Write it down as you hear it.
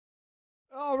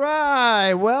All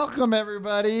right, welcome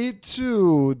everybody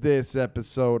to this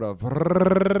episode of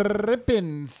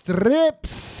Rippin'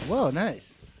 Strips. Whoa,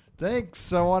 nice.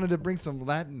 Thanks. I wanted to bring some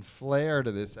Latin flair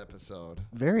to this episode.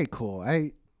 Very cool.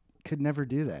 I could never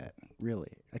do that,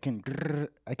 really. I can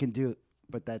do it,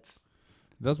 but that's...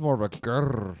 That's more of a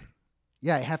grrr.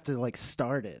 Yeah, I have to,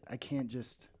 start it. I can't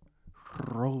just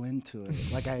roll into it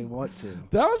like I want to.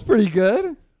 That was pretty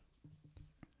good.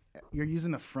 You're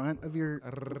using the front of your...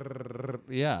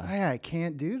 Yeah. I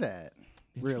can't do that,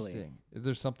 really. Interesting. Is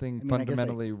there something I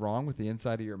fundamentally wrong with the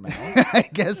inside of your mouth? I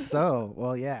guess so.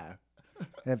 Well, yeah.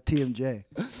 I have TMJ.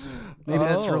 Maybe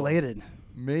that's related.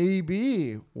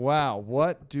 Maybe. Wow.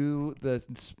 What do the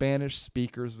Spanish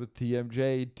speakers with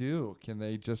TMJ do? Can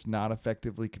they just not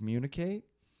effectively communicate?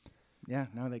 Yeah,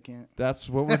 no, they can't. That's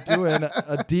what we're doing.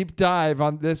 A deep dive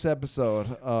on this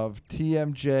episode of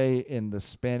TMJ in the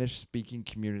Spanish-speaking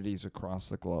communities across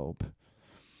the globe.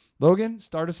 Logan,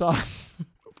 start us off.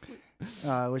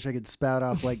 I wish I could spout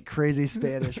off like crazy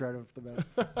Spanish right off the bat.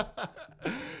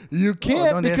 You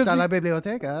can't ¿Dónde because está la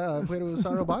biblioteca? Puedo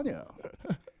usar el baño.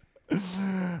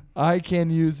 I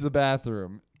can use the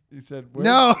bathroom. He said,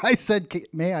 No, I said,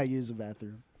 may I use the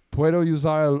bathroom? Puedo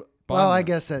usar el baño. Well, I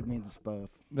guess that means both.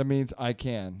 That means I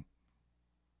can.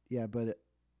 Yeah, but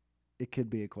it could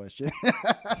be a question.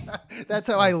 That's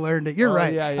how I learned it. You're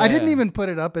right. Yeah, I didn't even put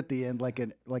it up at the end like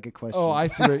a question. Oh, I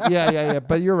see. Yeah.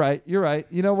 But you're right. You're right.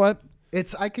 You know what?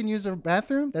 It's I can use a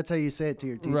bathroom. That's how you say it to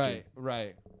your teacher. Right.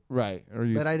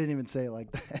 But I didn't even say it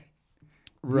like that.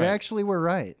 Right. You actually were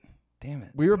right. Damn it.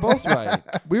 We were both right.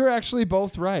 We were actually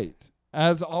both right.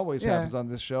 As always happens on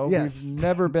this show. Yes. We've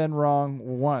never been wrong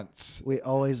once. We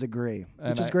always agree, And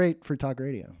which is great for talk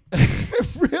radio. It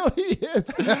really is.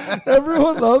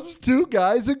 Everyone loves two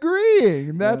guys agreeing.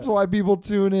 And that's why people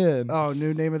tune in. Oh,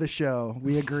 new name of the show.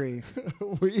 We agree.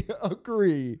 We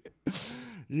agree.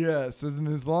 Yes. And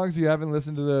as long as you haven't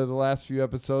listened to the last few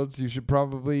episodes, you should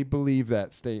probably believe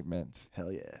that statement.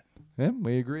 Hell yeah. Yeah,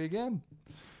 we agree again.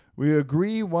 We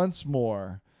agree once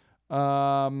more.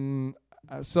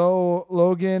 So,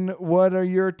 Logan, what are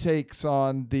your takes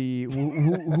on the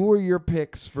who are your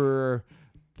picks for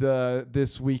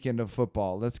this weekend of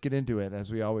football? Let's get into it as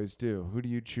we always do. Who do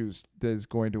you choose that is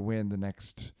going to win the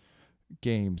next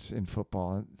games in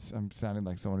football? I'm sounding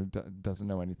like someone who doesn't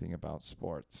know anything about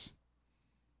sports.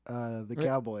 The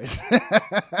Cowboys.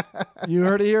 You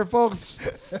heard it here, folks.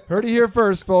 Heard it here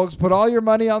first, folks. Put all your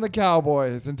money on the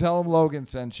Cowboys and tell them Logan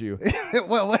sent you.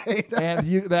 Well, wait. And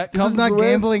that This comes is not with,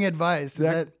 gambling advice.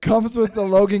 That comes with the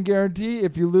Logan guarantee.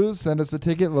 If you lose, send us a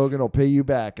ticket. Logan will pay you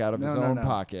back out of his own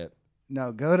pocket.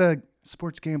 No, go to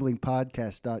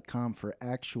sportsgamblingpodcast.com for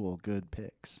actual good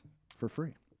picks for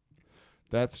free.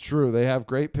 That's true. They have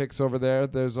great picks over there.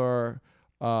 Those are,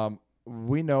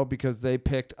 we know because they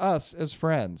picked us as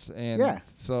friends. And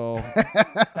so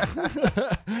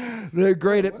they're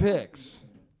great at picks.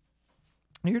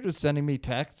 You're just sending me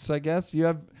texts, I guess. You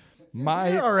have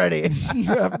my... You're already. You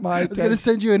have my... I was going to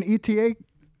send you an ETA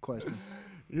question.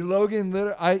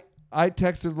 Logan, I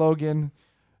texted Logan,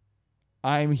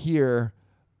 I'm here,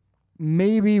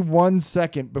 maybe 1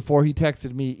 second before he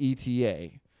texted me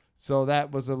ETA. So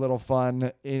that was a little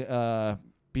fun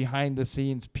behind the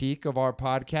scenes peek of our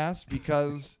podcast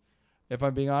because if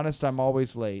I'm being honest, I'm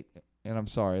always late. And I'm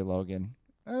sorry, Logan.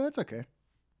 That's okay.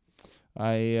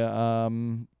 I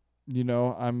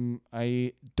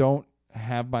don't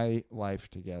have my life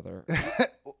together.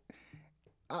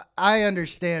 I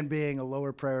understand being a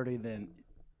lower priority than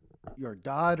your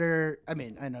daughter. I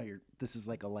mean, I know this is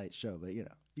like a light show, but you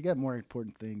got more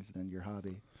important things than your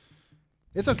hobby.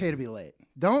 It's okay to be late.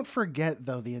 Don't forget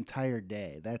though the entire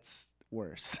day. That's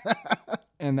worse.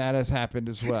 And that has happened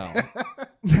as well.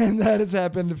 And that has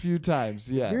happened a few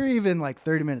times. Yes. You're even like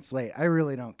 30 minutes late. I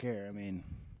really don't care. I mean,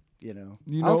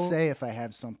 I'll say if I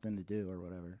have something to do or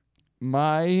whatever.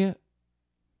 My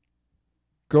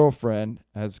girlfriend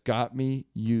has got me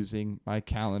using my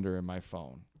calendar in my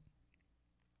phone.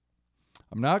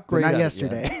 I'm not great at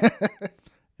yesterday. it yet.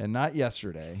 And not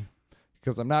yesterday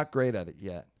because I'm not great at it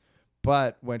yet.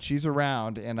 But when she's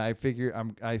around and I figure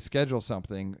I schedule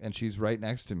something and she's right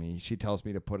next to me, she tells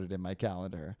me to put it in my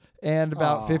calendar. And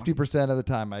about 50% of the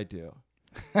time I do.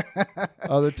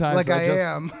 Other times like I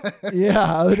am. Yeah,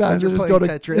 other times I just go to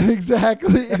Tetris.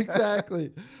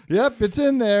 Exactly. Yep, it's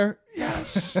in there.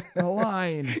 Yes. A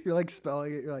line. You're like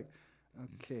spelling it. You're like,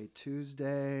 okay,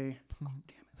 Tuesday. Oh,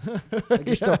 damn it. Like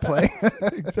you're still playing.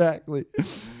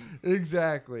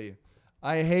 Exactly.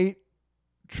 I hate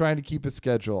trying to keep a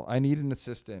schedule. I need an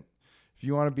assistant. If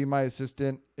you want to be my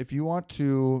assistant, if you want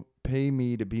to pay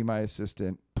me to be my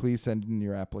assistant, please send in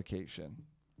your application.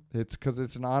 It's because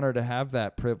it's an honor to have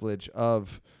that privilege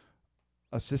of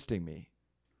assisting me.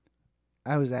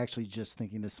 I was actually just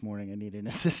thinking this morning I need an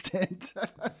assistant.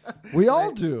 We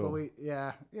all do. But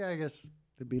yeah, I guess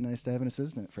it'd be nice to have an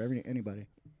assistant for anybody.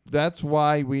 That's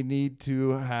why we need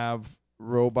to have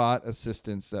robot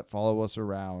assistants that follow us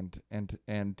around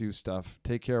and do stuff,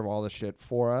 take care of all the shit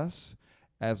for us,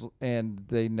 and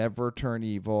they never turn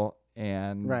evil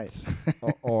and right.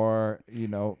 or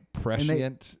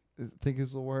prescient, I think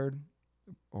is the word,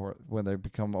 or when they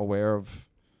become aware of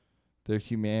their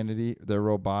humanity, their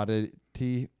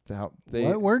roboticity.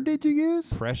 What word did you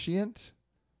use? Prescient.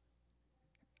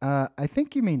 I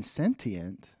think you mean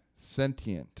sentient.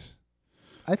 Sentient.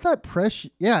 I thought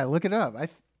prescient. Yeah, look it up.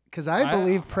 Because I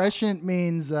believe prescient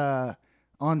means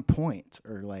on point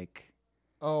or like.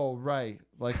 Oh right,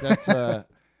 like that's a.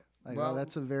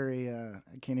 That's a very. I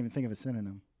can't even think of a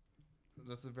synonym.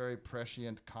 That's a very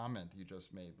prescient comment you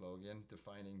just made, Logan,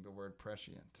 defining the word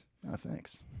prescient. Oh,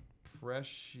 thanks.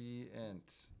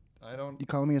 Prescient. You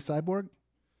calling me a cyborg?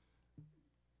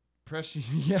 Prescient.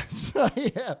 Yes,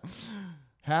 I am.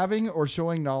 Having or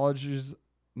showing knowledge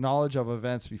of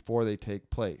events before they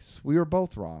take place. We were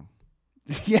both wrong.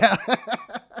 Yeah.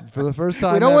 For the first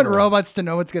time we don't ever. want robots to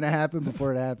know what's going to happen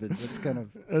before it happens. It's kind of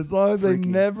as long as freaky. They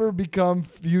never become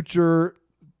future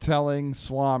telling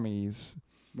swamis.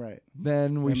 Right.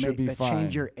 Then we should be fine.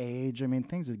 Change your age. I mean,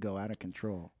 things would go out of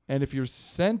control. And if you're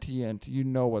sentient, you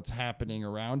know what's happening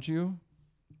around you.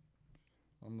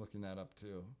 I'm looking that up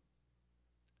too.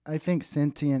 I think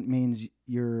sentient means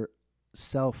you're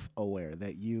self-aware,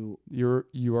 that you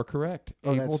are correct.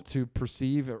 Oh, able to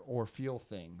perceive or feel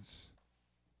things.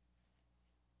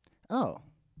 Oh,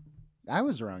 I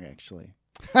was wrong actually.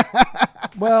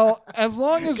 Well, as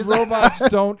long as robots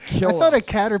don't kill us. I thought a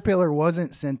caterpillar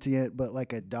wasn't sentient, but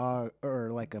like a dog or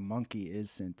like a monkey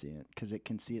is sentient because it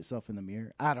can see itself in the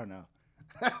mirror. I don't know.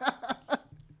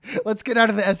 Let's get out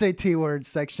of the SAT words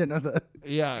section of the.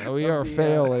 Yeah, we are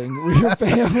failing. We are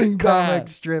failing comic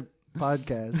strip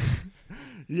podcast.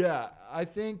 Yeah, I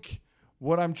think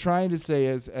what I'm trying to say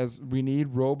is, as we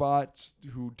need robots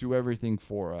who do everything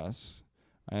for us,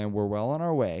 and we're well on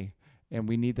our way, and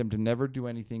we need them to never do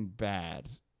anything bad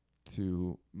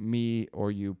to me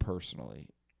or you personally,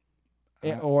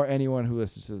 or anyone who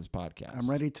listens to this podcast. I'm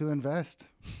ready to invest.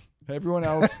 Everyone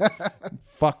else,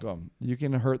 fuck them. You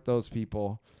can hurt those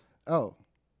people. Oh,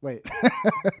 wait.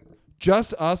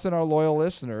 Just us and our loyal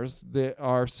listeners that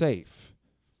are safe,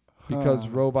 because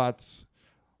robots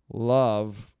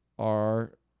love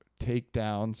our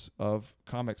takedowns of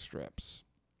comic strips.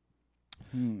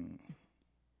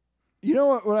 You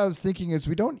know what I was thinking is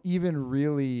we don't even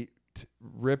really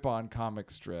rip on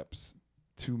comic strips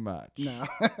too much. No.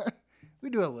 We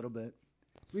do a little bit.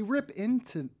 We rip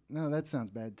into. No, that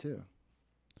sounds bad too.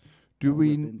 Do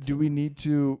we need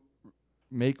to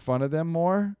make fun of them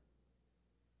more?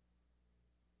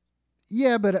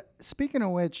 Yeah, but speaking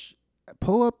of which,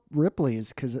 pull up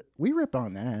Ripley's because we rip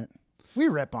on that. We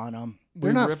rip on them.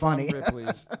 They're not funny.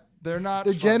 They're not.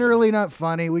 They're generally not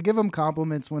funny. We give them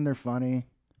compliments when they're funny.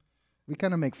 We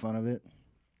kind of make fun of it.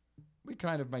 We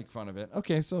kind of make fun of it.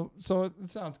 Okay, so it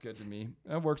sounds good to me.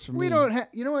 That works for me. We don't have.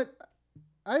 You know what?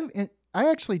 I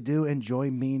actually do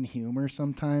enjoy mean humor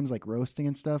sometimes, like roasting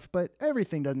and stuff. But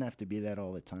everything doesn't have to be that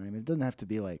all the time. It doesn't have to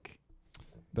be like.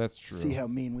 That's true. See how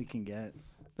mean we can get.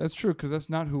 That's true because that's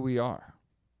not who we are.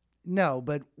 No,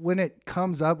 but when it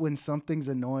comes up, when something's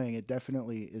annoying, it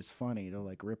definitely is funny to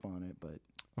like rip on it. But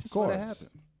of just course, let it happen.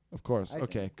 Of course.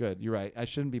 Okay, good. You're right. I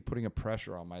shouldn't be putting a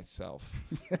pressure on myself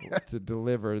to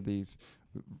deliver these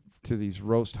to these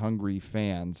roast hungry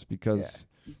fans because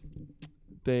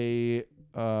they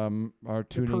are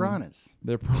tuning. They're piranhas.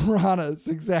 They're piranhas.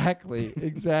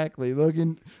 Exactly.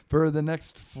 Looking for the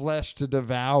next flesh to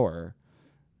devour.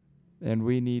 And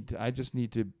I just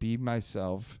need to be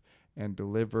myself and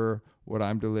deliver what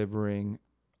I'm delivering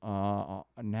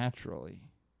naturally.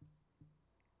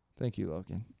 Thank you,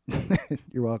 Logan.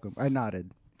 You're welcome. I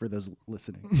nodded for those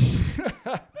listening.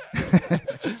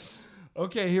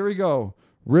 Okay, here we go.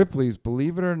 Ripley's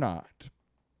Believe It or Not.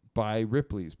 By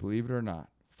Ripley's Believe It or Not.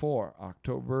 For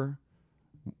October,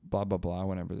 blah, blah, blah,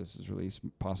 whenever this is released,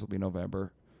 possibly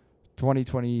November,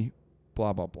 2020,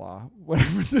 blah, blah, blah.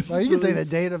 Whatever this well, is you can say the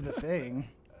released. date of the thing.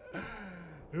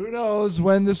 Who knows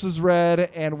when this was read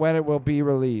and when it will be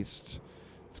released.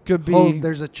 This could be. Oh,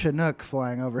 there's a Chinook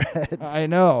flying overhead. I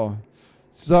know.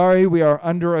 Sorry, we are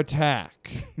under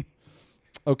attack.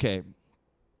 Okay.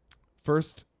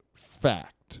 First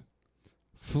fact.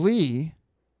 Flea,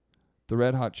 the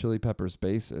Red Hot Chili Peppers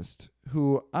bassist,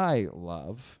 who I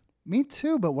love. Me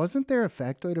too, but wasn't there a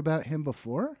factoid about him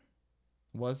before?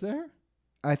 Was there?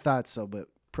 I thought so, but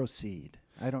proceed.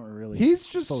 I don't really. He's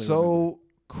just fully so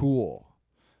cool.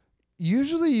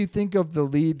 Usually you think of the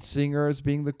lead singer as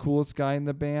being the coolest guy in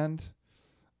the band.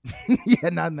 Yeah,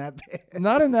 not in that band.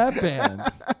 Not in that band.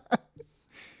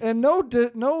 And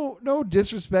no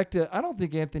disrespect to, I don't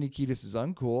think Anthony Kiedis is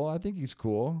uncool. I think he's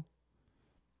cool.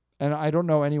 And I don't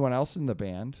know anyone else in the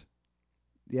band.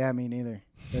 Yeah, me neither.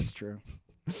 That's true.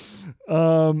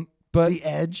 But The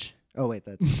Edge. Oh wait,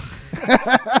 that's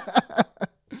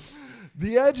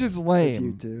The Edge is lame. that's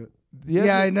you too. The Edge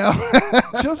Yeah, I know.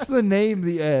 just the name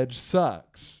The Edge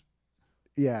sucks.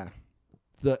 Yeah.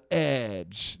 The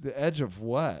Edge. The Edge of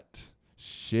what?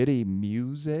 Shitty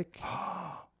music?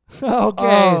 Okay.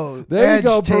 Oh, there edge you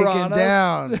go, taken piranhas.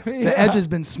 down. Yeah. The edge has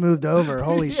been smoothed over.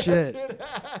 Holy Yes, shit. it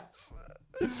has.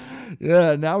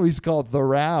 Yeah, now he's called The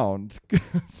Round.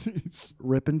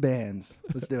 Ripping bands.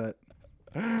 Let's do it.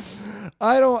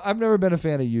 I've never been a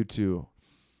fan of U2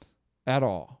 at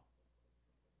all.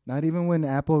 Not even when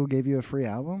Apple gave you a free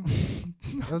album?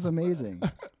 That was amazing.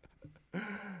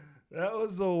 That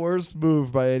was the worst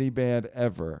move by any band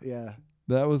ever. Yeah.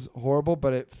 That was horrible,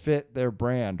 but it fit their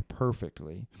brand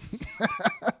perfectly.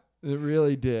 It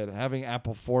really did. Having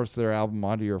Apple force their album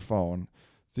onto your phone.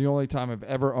 It's the only time I've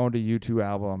ever owned a U2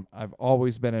 album. I've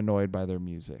always been annoyed by their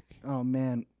music. Oh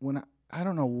man, when I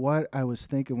don't know what I was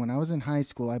thinking when I was in high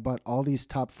school. I bought all these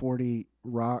top 40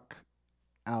 rock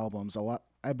albums. A lot.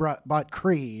 I bought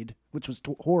Creed, which was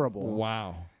horrible.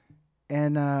 Wow.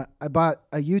 And I bought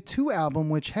a U2 album,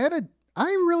 which had I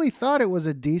really thought it was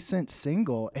a decent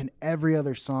single, and every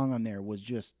other song on there was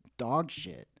just dog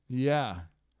shit. Yeah.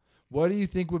 What do you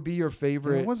think would be your And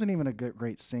favorite? it wasn't even a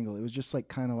great single. It was just like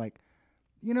kind of like,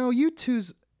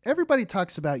 U2's. Everybody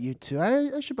talks about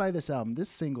U2. I should buy this album. This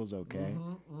single's okay.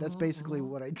 That's basically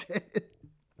what I did.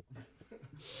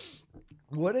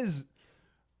 What is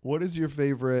your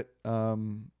favorite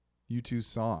U2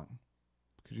 song?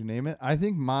 Could you name it? I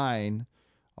think mine.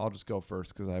 I'll just go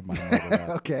first because I have mine loaded up.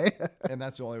 Okay. And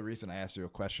that's the only reason I asked you a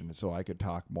question is so I could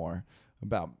talk more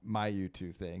about my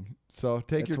U2 thing. So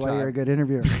take your That's why time. you're a good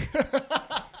interviewer.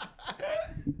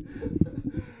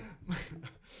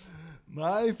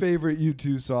 My favorite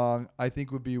U2 song, I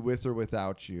think, would be With or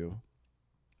Without You.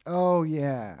 Oh,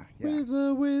 yeah. With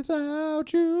or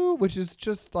Without You, which is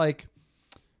just like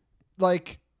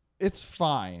it's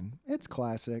fine. It's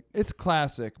classic. It's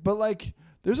classic, but like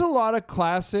there's a lot of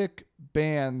classic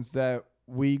bands that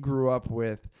we grew up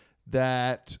with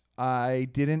that I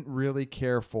didn't really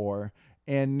care for.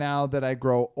 And now that I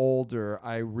grow older,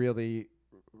 I really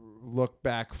look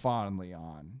back fondly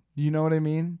on. You know what I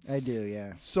mean? I do,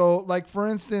 yeah. So, like, for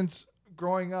instance,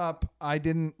 growing up, I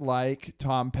didn't like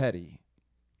Tom Petty.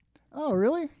 Oh,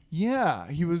 really? Yeah,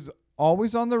 he was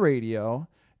always on the radio,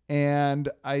 and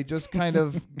I just kind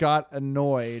of got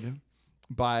annoyed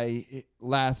by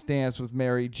Last Dance with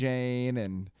Mary Jane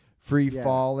and Free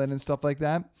Fallin' and stuff like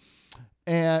that.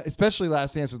 And especially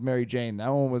Last Dance with Mary Jane. That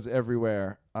one was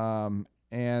everywhere. And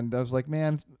I was like,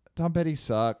 man, Tom Petty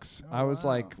sucks. I was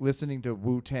like listening to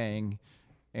Wu-Tang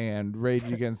and Rage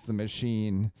Against the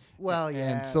Machine. Well, yeah.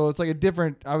 And so it's like it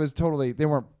was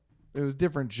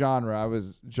different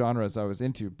genres I was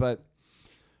into. But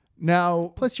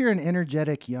now. Plus, you're an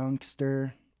energetic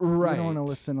youngster. Right. You don't want to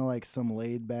listen to like some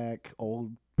laid back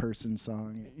old person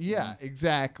song. Yeah,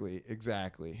 exactly.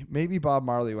 Maybe Bob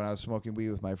Marley when I was smoking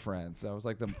weed with my friends. That was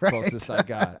like the closest I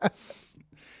got.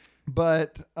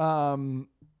 But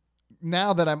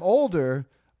now that I'm older,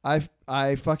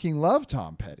 I fucking love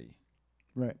Tom Petty.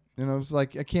 Right. And I was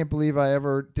like, I can't believe I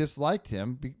ever disliked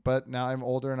him. But now I'm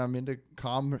older and I'm into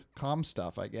calm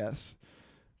stuff, I guess.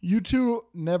 U2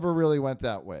 never really went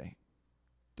that way.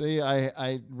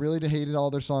 I really hated all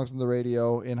their songs on the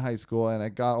radio in high school, and I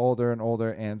got older and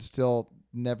older and still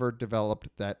never developed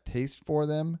that taste for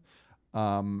them.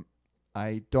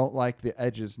 I don't like the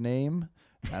Edge's name,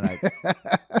 and I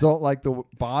don't like the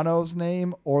Bono's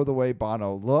name or the way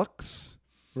Bono looks.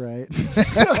 Right.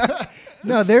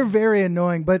 No, they're very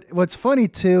annoying. But what's funny,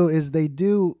 too, is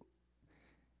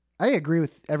I agree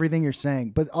with everything you're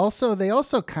saying, but also they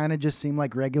also kind of just seem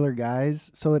like regular guys.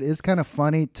 So it is kind of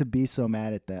funny to be so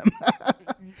mad at them.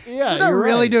 Yeah, they're not you're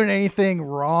really right. doing anything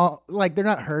wrong. Like they're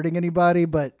not hurting anybody,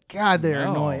 but God, they're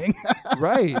annoying.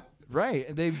 Right.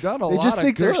 They've done a lot of good. They just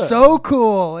think they're so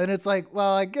cool. And it's like,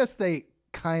 well, I guess they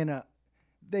can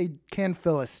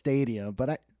fill a stadium,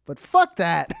 but fuck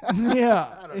that.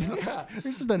 Yeah.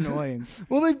 They're just annoying.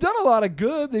 Well, they've done a lot of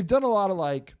good. They've done a lot of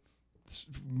like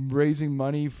raising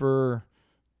money for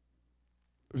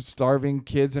starving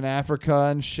kids in Africa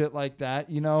and shit like that.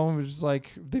 You know, it's just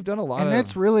like they've done a lot and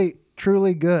that's really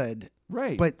truly good.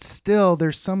 Right. But still,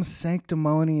 there's some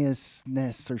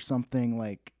sanctimoniousness or something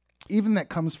like even that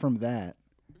comes from that.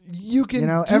 You can,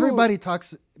 everybody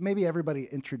talks. Maybe everybody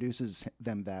introduces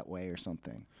them that way or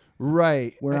something.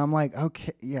 Right. Where I'm like,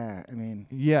 okay, yeah. I mean,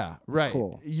 yeah. Right.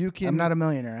 cool. You can. I'm not a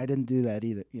millionaire. I didn't do that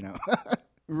either.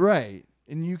 Right.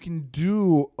 And you can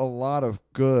do a lot of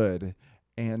good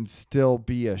and still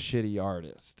be a shitty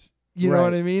artist. You know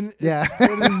what I mean? Yeah.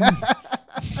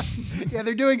 Yeah,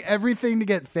 they're doing everything to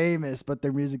get famous, but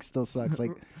their music still sucks.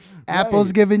 Like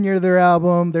Apple's giving you their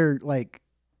album. They're like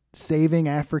saving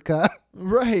Africa.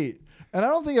 Right. And I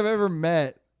don't think I've ever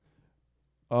met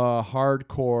a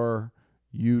hardcore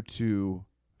U2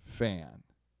 fan.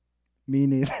 Me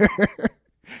neither.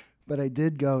 But I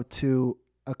did go to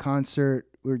a concert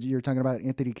where you were talking about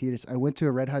Anthony Kiedis. I went to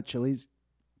a Red Hot Chili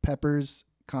Peppers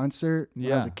concert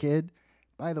when I was a kid.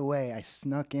 By the way, I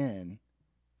snuck in.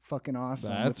 Fucking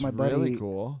awesome. That's with my buddy really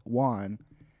cool. Juan.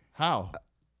 How?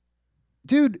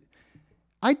 Dude,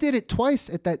 I did it twice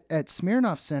at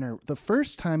Smirnoff Center. The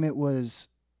first time it was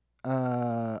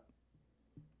Van's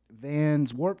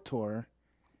Warped Tour.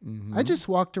 Mm-hmm. I just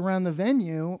walked around the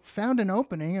venue, found an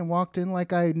opening, and walked in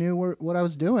like I knew what I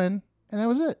was doing, and that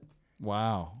was it.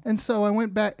 Wow. And so I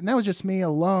went back, and that was just me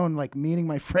alone, like meeting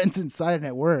my friends inside, and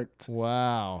it worked.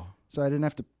 Wow. So I didn't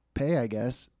have to pay, I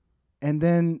guess. And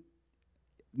then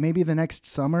maybe the next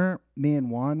summer, me and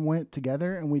Juan went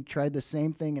together, and we tried the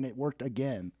same thing, and it worked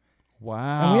again.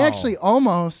 Wow. And we actually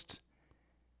almost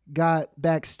got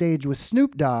backstage with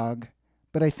Snoop Dogg,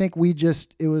 but I think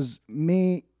it was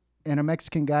me and a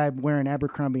Mexican guy wearing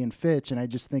Abercrombie and Fitch, and I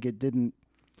just think it didn't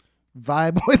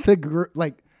vibe with the group.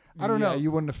 Like, I don't know.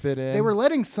 You wouldn't have fit in. They were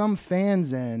letting some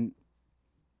fans in,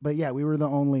 but yeah, we were the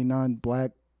only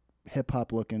non-black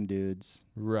hip-hop looking dudes.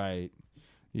 Right.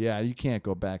 Yeah, you can't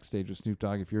go backstage with Snoop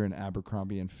Dogg if you're in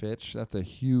Abercrombie and Fitch. That's a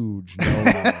huge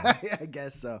no-no. Yeah, I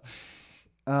guess so.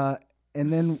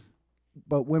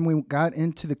 But when we got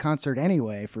into the concert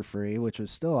anyway for free, which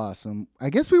was still awesome, I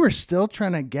guess we were still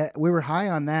we were high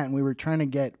on that, and we were trying to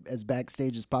get as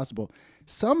backstage as possible.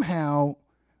 Somehow,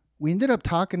 we ended up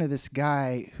talking to this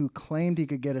guy who claimed he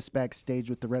could get us backstage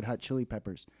with the Red Hot Chili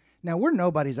Peppers. Now, we're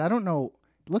nobodies. I don't know.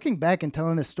 Looking back and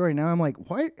telling this story now, I'm like,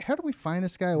 how do we find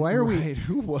this guy? Why are we?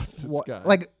 Who was this guy?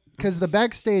 Like, because the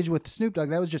backstage with Snoop Dogg,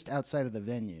 that was just outside of the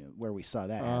venue where we saw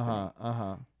that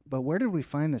happening. But where did we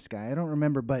find this guy? I don't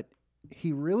remember, but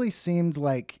he really seemed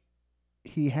like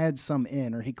he had some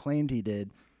in, or he claimed he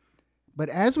did. But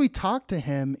as we talked to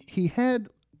him, he had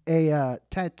a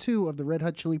tattoo of the Red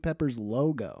Hot Chili Peppers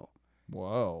logo.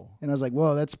 Whoa. And I was like,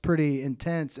 whoa, that's pretty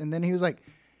intense. And then he was like,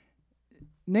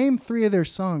 name 3 of their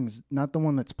songs, not the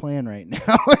one that's playing right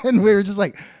now. And we were just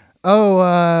like, we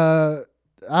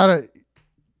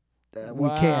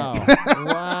can't.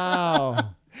 Wow.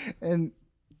 And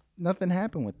nothing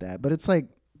happened with that. But it's like,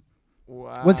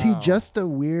 wow. Was he just a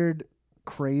weird,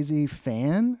 crazy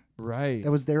fan? Right.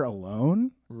 That was there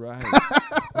alone? Right.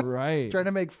 Right. Trying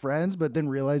to make friends, but then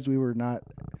realized we were not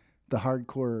the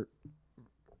hardcore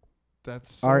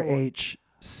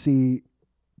RHCP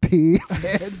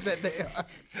fans that they are.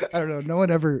 I don't know. No one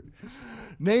ever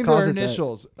named calls their it that.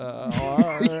 initials.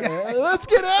 Let's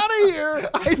get out of here.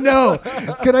 I know.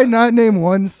 Could I not name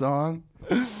one song?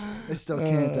 I still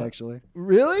can't, actually.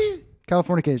 Really?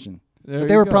 Californication. There But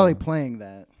they you were go. probably playing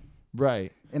that.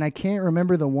 Right. And I can't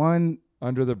remember the one.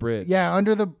 Under the Bridge. Yeah, it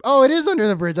is Under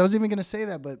the Bridge. I was even going to say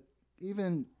that, but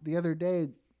even the other day,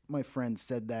 my friend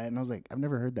said that, and I was like, I've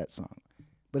never heard that song.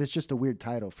 But it's just a weird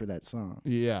title for that song.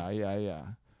 Yeah.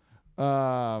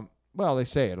 Well, they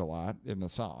say it a lot in the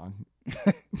song.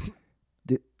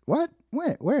 What?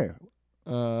 Where?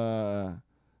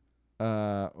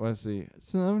 Let's see.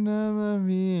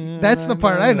 Sometimes That's the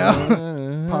part I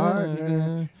know.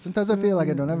 Partner. Sometimes I feel like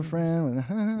I don't have a friend.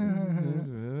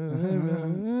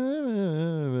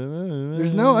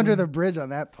 There's no Under the Bridge on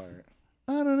that part.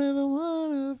 I don't ever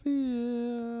want to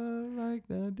feel like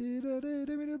that.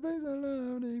 Take me to the place I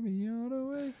love. Take me all the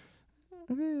way.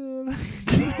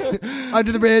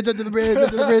 Under the bridge, under the bridge,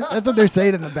 under the bridge. That's what they're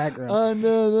saying in the background.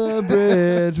 Under the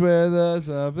bridge where the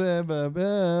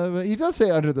sun. He does say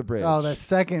under the bridge. Oh, the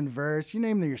second verse. You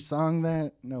named your song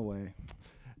that? No way.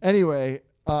 Anyway,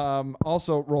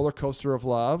 also Roller Coaster of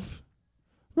Love.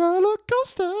 Roller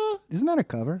Coaster Isn't that a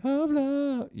cover? of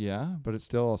Love. Yeah, but it's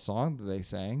still a song that they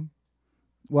sang.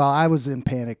 Well, I was in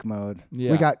panic mode.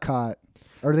 Yeah. We got caught.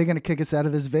 Are they going to kick us out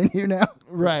of this venue now?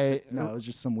 Right. No, it was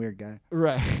just some weird guy.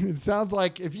 Right. It sounds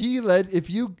like if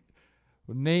you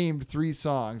named 3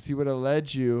 songs, he would have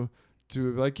led you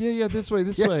to like, yeah, this way,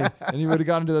 Yeah. way. And he would have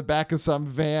gotten to the back of some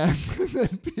van and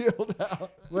then peeled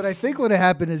out. What I think would have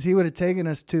happened is he would have taken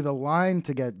us to the line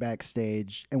to get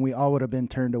backstage, and we all would have been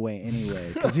turned away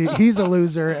anyway because he's a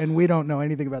loser and we don't know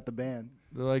anything about the band.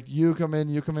 They're like, you come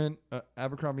in,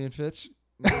 Abercrombie and Fitch.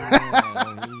 You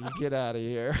get out of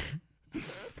here.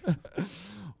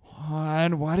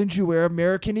 And why didn't you wear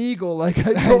American Eagle like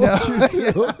I told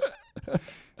you to?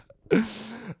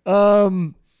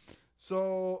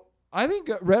 So I think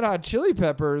Red Hot Chili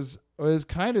Peppers was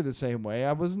kind of the same way.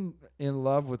 I wasn't in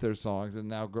love with their songs, and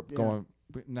now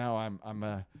now I'm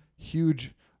a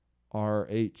huge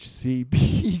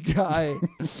RHCP guy.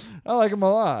 I like them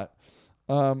a lot.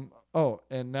 And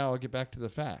now I'll get back to the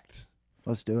fact.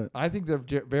 Let's do it. I think they're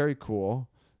very cool.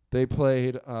 They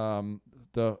played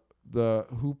the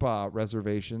Hoopa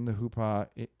Reservation. The Hoopa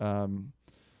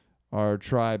our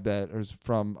tribe that is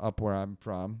from up where I'm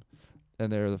from,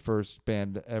 and they're the first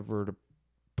band ever to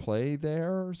play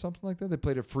there or something like that. They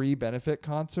played a free benefit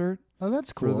concert. Oh,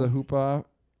 that's cool. For the Hoopa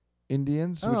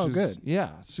Indians. Oh, which is, good.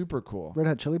 Yeah, super cool. Red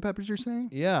Hot Chili Peppers, you're saying?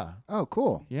 Yeah. Oh,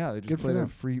 cool. Yeah, they just Good for played a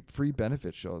them. free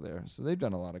benefit show there. So they've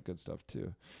done a lot of good stuff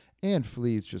too. And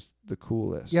Flea's just the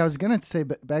coolest. Yeah, I was going to say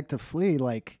back to Flea,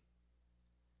 like,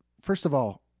 first of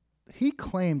all, he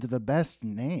claimed the best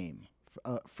name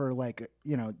for like,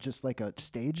 just like a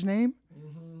stage name.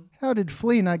 Mm-hmm. How did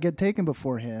Flea not get taken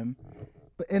before him?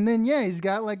 And then, he's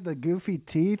got like the goofy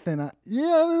teeth and I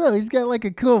don't know. He's got like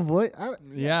a cool voice.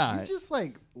 He's just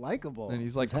like likable. And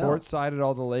he's like courtside at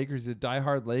all the Lakers. He's a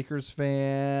diehard Lakers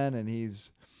fan, and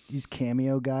he's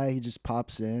cameo guy. He just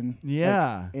pops in.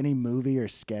 Yeah. Like any movie or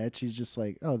sketch. He's just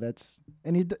like, and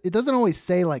it doesn't always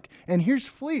say like, and here's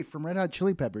Flea from Red Hot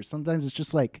Chili Peppers. Sometimes it's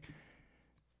just like,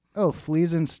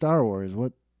 Flea's in Star Wars.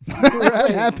 What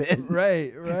happened?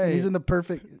 Right. He's in the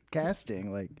perfect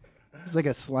casting. Like, he's like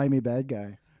a slimy bad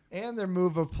guy. And their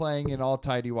move of playing in all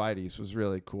tidy whities was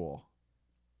really cool.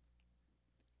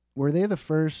 Were they the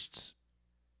first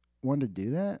one to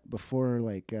do that before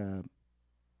like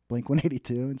Blink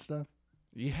 182 and stuff?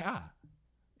 Yeah.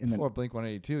 Before Blink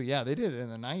 182. Yeah, they did it in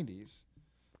the 90s.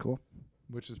 Cool.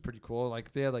 Which was pretty cool.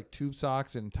 Like they had like tube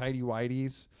socks and tidy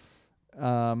whities,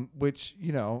 which,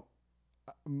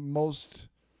 most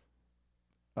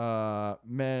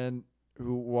men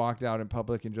who walked out in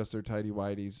public in just their tidy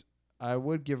whities, I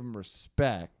would give them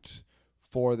respect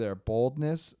for their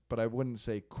boldness, but I wouldn't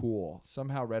say cool.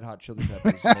 Somehow Red Hot Chili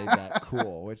Peppers made that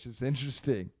cool, which is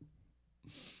interesting.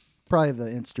 Probably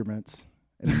the instruments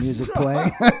and the music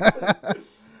playing.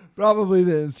 Probably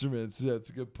the instruments. Yeah, that's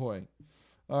a good point.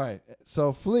 All right.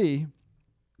 So Flea,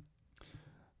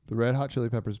 the Red Hot Chili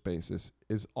Peppers bassist,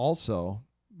 is also,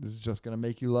 this is just going to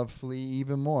make you love Flea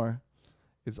even more,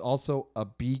 is also a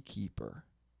beekeeper.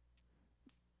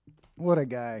 What a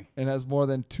guy. And has more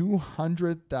than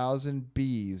 200,000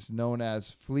 bees known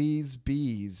as Flea's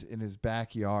bees in his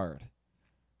backyard.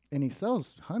 And he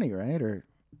sells honey, right? Or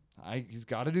he's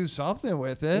got to do something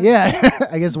with it. Yeah.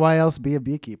 I guess why else be a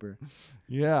beekeeper?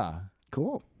 Yeah.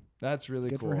 Cool. That's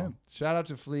really Good cool. for him. Shout out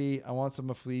to Flea. I want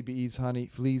some of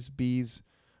Flea's bees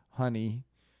honey.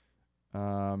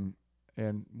 And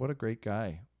what a great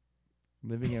guy.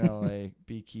 Living in LA,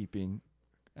 beekeeping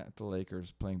at the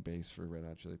Lakers, playing bass for Red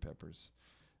Hot Chili Peppers.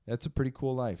 That's a pretty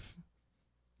cool life.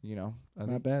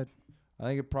 Not bad. I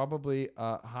think it probably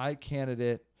a high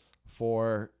candidate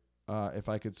for if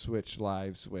I could switch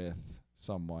lives with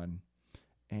someone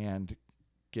and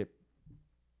get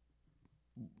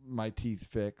my teeth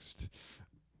fixed.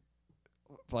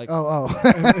 Like,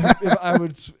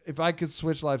 if I could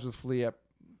switch lives with Flea, I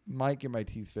might get my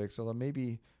teeth fixed. Although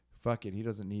maybe, fuck it, he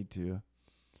doesn't need to.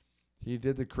 He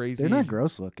did the crazy. They're not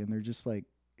gross looking. They're just like,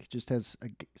 he just has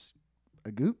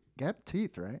a gap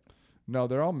teeth, right? No,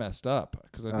 they're all messed up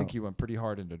because I think he went pretty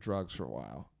hard into drugs for a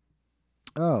while.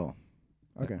 Oh,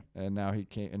 okay. And now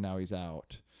he's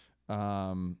out.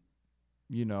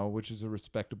 Which is a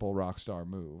respectable rock star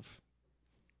move.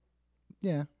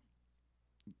 Yeah.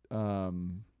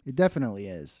 It definitely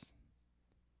is.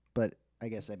 But I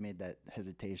guess I made that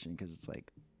hesitation because it's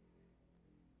like,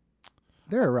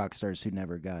 there are rock stars who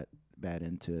never got bad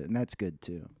into it, and that's good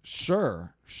too.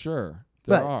 Sure.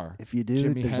 There are. If you do,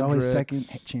 Jimi there's Hendrix, always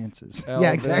second chances. Elvis,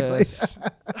 Yeah, exactly.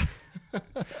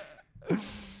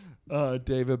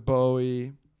 David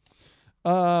Bowie.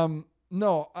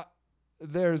 No,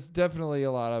 there's definitely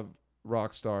a lot of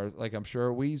rock stars. Like I'm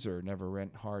sure Weezer never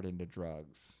went hard into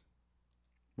drugs.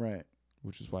 Right.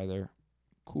 Which is why they're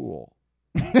cool.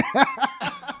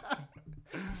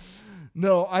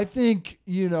 No, I think,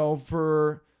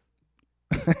 for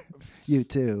you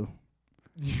too.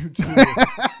 You too.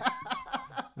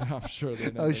 I'm sure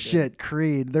they know. Oh shit,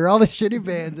 Creed. They're all the shitty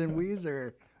bands and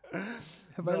Weezer.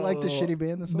 Have I liked a shitty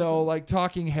band this whole No, time? like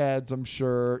Talking Heads, I'm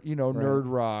sure. You know, Right. Nerd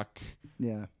Rock.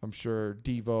 Yeah. I'm sure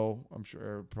Devo, I'm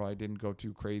sure probably didn't go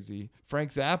too crazy.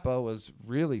 Frank Zappa was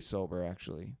really sober,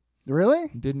 actually. Really?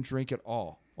 Didn't drink at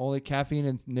all. Only caffeine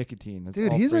and nicotine. That's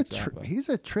Dude, all he's Frank a Zappa. he's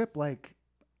a trip. Like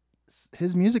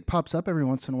his music pops up every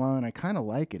once in a while, and I kind of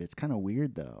like it. It's kind of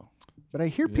weird though. But I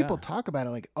hear people Yeah. talk about it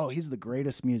like, "Oh, he's the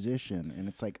greatest musician," and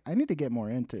it's like I need to get more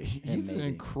into him. He's an maybe.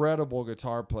 incredible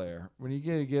guitar player. When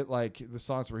you get like the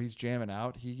songs where he's jamming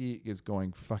out, he is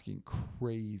going fucking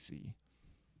crazy.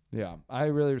 Yeah, I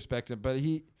really respect him, but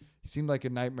he seemed like a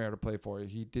nightmare to play for.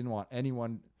 He didn't want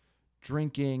anyone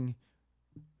drinking,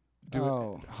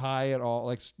 doing high at all.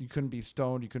 Like you couldn't be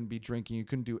stoned, you couldn't be drinking, you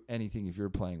couldn't do anything if you were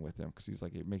playing with him because he's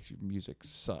like, it makes your music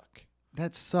suck.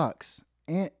 That sucks.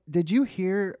 And did you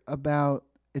hear about?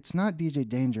 It's not DJ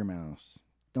Danger Mouse.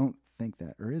 Don't think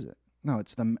that, or is it? No,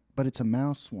 it's a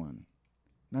mouse one.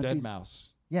 Not Dead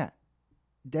Mouse. Yeah,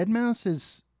 Dead Mouse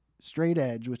is straight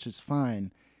edge, which is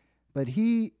fine, but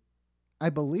I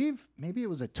believe maybe it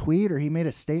was a tweet or he made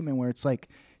a statement where it's like,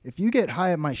 if you get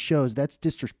high at my shows, that's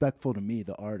disrespectful to me,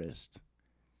 the artist.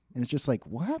 And it's just like,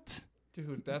 what?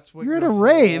 Dude, that's what You're at a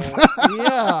rave.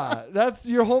 Yeah, that's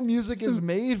your whole music is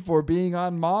made for being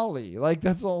on Molly. Like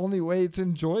that's the only way it's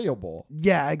enjoyable.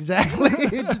 Yeah, exactly.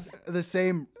 It's just the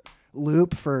same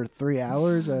loop for 3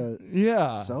 hours.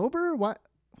 Yeah. Sober? What?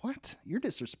 You're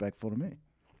disrespectful to me.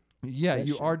 Yeah, That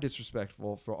you shit. are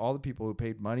disrespectful for all the people who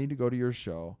paid money to go to your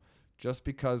show just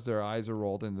because their eyes are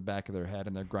rolled in the back of their head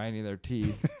and they're grinding their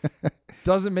teeth.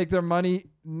 Doesn't make their money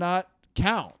not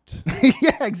count.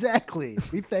 Yeah, exactly.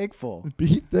 Be thankful.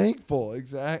 Be thankful.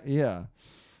 Exactly. Yeah.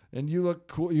 And you look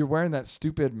cool. You're wearing that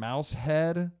stupid mouse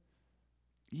head.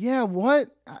 Yeah,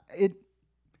 what? It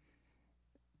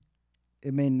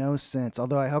made no sense.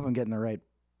 Although I hope I'm getting that right,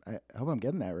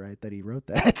 that he wrote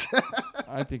that.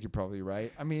 I think you're probably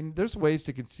right. I mean, there's ways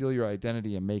to conceal your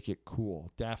identity and make it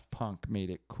cool. Daft Punk made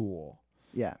it cool.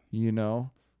 Yeah. You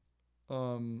know?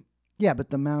 Yeah, but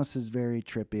the mouse is very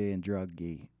trippy and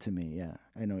druggy to me. Yeah,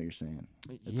 I know what you're saying.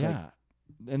 It's yeah.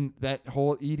 And that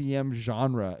whole EDM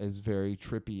genre is very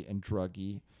trippy and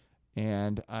druggy.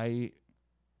 And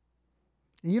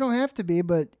you don't have to be,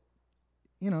 but,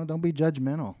 don't be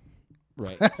judgmental.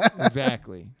 Right.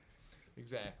 Exactly.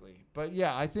 Exactly. But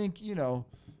yeah, I think,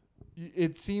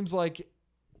 it seems like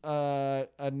it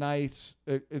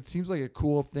seems like a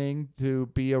cool thing to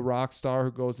be a rock star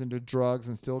who goes into drugs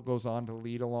and still goes on to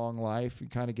lead a long life. You're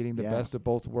kind of getting the best of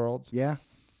both worlds. Yeah.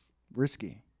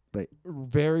 Risky, but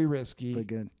very risky. but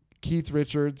good. Keith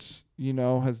Richards,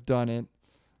 has done it.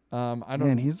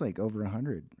 Man, he's like over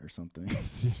 100 or something. It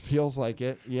feels like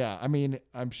it. Yeah. I mean,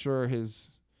 I'm sure his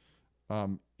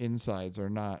insides are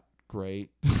not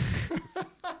great.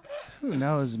 Who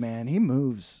knows, man? He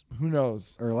moves. Who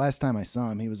knows? Or last time I saw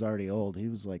him, he was already old. He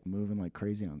was like moving like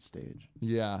crazy on stage.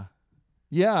 Yeah.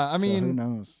 Yeah. I mean, so who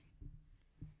knows?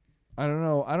 I don't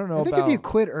know. I think if you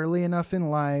quit early enough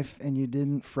in life and you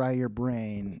didn't fry your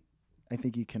brain, I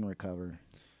think you can recover.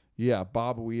 Yeah.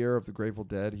 Bob Weir of the Grateful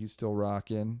Dead. He's still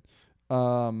rocking.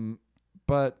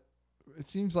 But it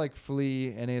seems like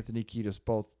Flea and Anthony Kiedis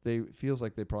feels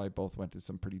like they probably both went to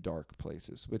some pretty dark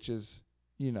places, which is,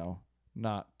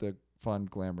 not the fun,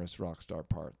 glamorous rock star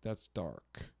part. That's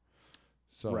dark.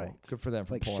 So good for them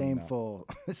for like pulling shameful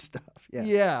stuff. Yeah.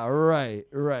 Yeah.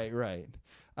 Right.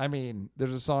 I mean,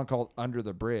 there's a song called "Under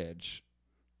the Bridge."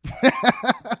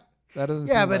 That doesn't.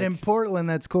 Yeah, seem but like, in Portland,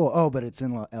 that's cool. Oh, but it's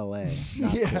in L.A.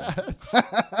 Yes.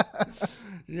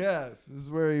 Yes, this is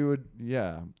where you would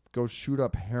go shoot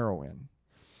up heroin.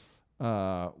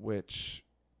 Which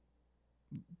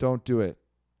don't do it,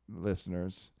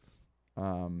 listeners.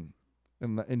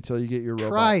 Until you get your robot.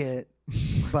 Try it,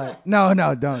 but no,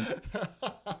 don't.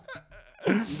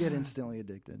 You get instantly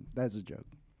addicted. That's a joke.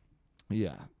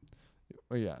 Yeah.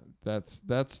 Well, yeah, that's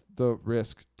the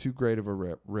risk. Too great of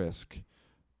a risk.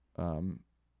 Even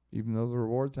though the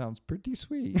reward sounds pretty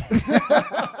sweet.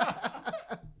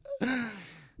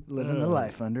 Living the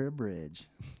life under a bridge.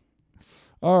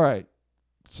 All right.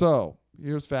 So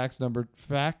here's facts.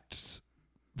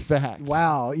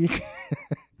 Wow.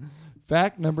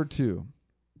 Fact number 2.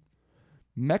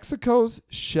 Mexico's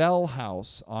Shell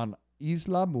House on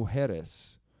Isla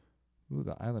Mujeres. Ooh,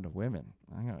 the Island of Women.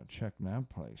 I gotta check that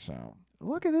place out.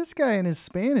 Look at this guy and his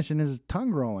Spanish and his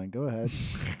tongue rolling. Go ahead,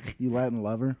 you Latin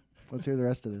lover. Let's hear the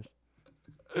rest of this.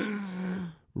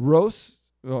 Boasts.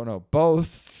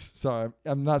 Sorry,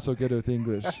 I'm not so good with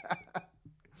English.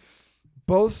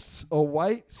 boasts a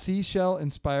white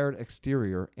seashell-inspired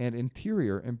exterior and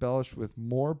interior embellished with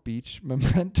more beach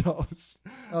mementos.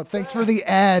 Oh, thanks for the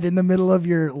ad in the middle of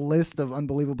your list of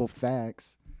unbelievable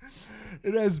facts.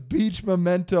 It has beach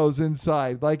mementos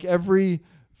inside, like every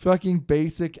fucking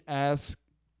basic ass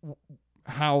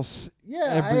house. Yeah,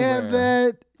 everywhere. I have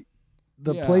that.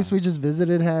 The Yeah. place we just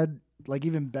visited had like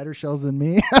even better shells than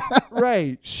me.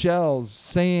 Right. Shells,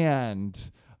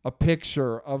 sand, a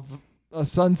picture of a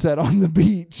sunset on the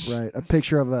beach. Right. A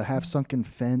picture of a half sunken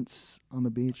fence on the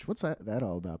beach. What's that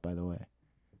all about, by the way?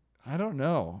 I don't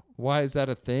know. Why is that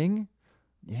a thing?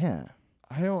 Yeah.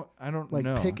 I don't Like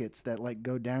know. pickets that like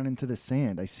go down into the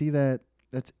sand. I see that.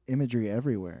 That's imagery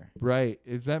everywhere. Right.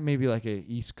 Is that maybe like a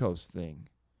East Coast thing?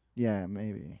 Yeah,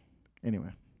 maybe. Anyway.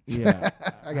 Yeah.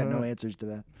 I got no answers to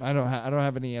that. I don't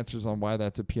have any answers on why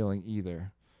that's appealing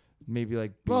either. Maybe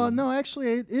like Well, no,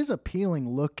 actually it is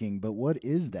appealing looking, but what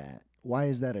is that? Why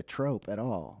is that a trope at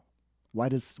all? Why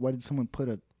did someone put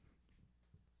a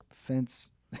fence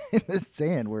in the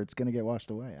sand where it's going to get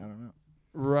washed away? I don't know.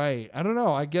 Right. I don't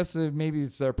know. I guess maybe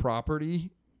it's their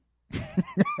property.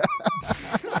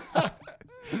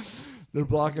 They're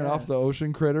blocking off the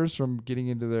ocean critters from getting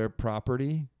into their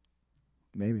property.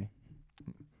 Maybe.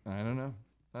 I don't know.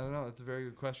 That's a very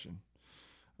good question.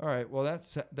 All right. Well,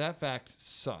 that fact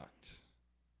sucked.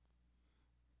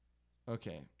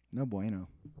 Okay. No bueno.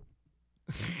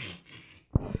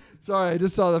 Sorry, I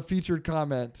just saw the featured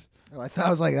comment. Oh, I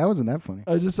was like, that wasn't that funny.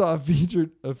 I just saw a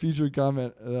featured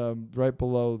comment right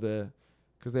below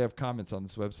because they have comments on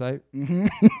this website. Mm-hmm.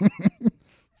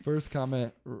 First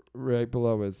comment right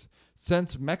below is,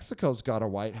 since Mexico's got a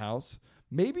White House,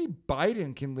 maybe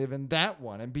Biden can live in that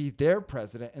one and be their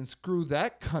president and screw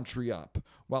that country up,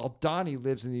 while Donnie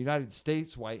lives in the United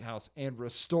States White House and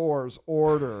restores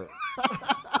order.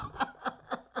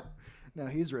 Now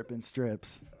he's ripping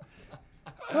strips.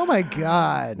 Oh my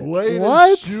God! Way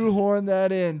what? to shoehorn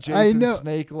that in, Jason I know.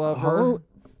 Snake Lover.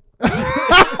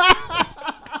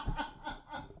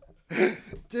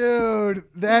 Dude,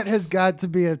 that has got to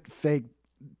be a fake.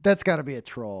 That's got to be a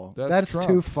troll. That's Trump.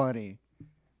 too funny.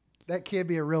 That can't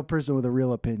be a real person with a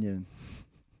real opinion.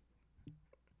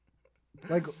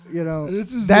 Like,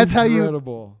 This is that's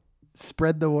incredible. how you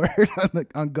spread the word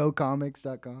on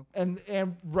GoComics.com.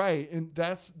 And right, and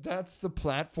that's the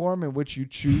platform in which you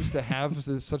choose to have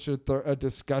such a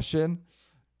discussion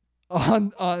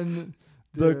on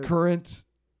the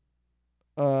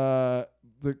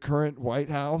current White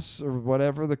House or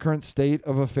whatever, the current state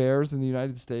of affairs in the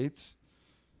United States.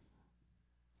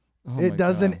 Oh It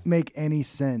doesn't make any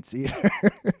sense either.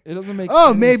 It doesn't make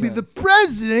Oh, any maybe sense. the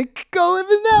president could go live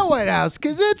in that White House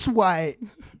because it's white.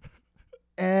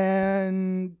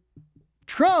 And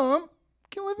Trump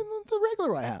can live in the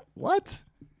regular White House. What?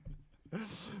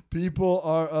 People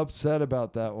are upset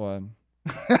about that one.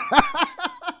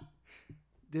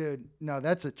 Dude, no,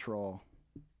 that's a troll.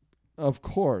 Of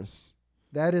course.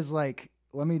 That is like,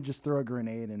 let me just throw a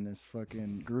grenade in this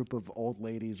fucking group of old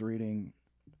ladies reading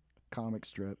comic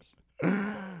strips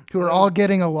who are all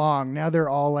getting along. Now they're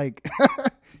all like,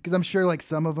 because I'm sure like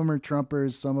some of them are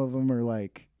Trumpers, some of them are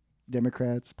like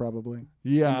Democrats probably.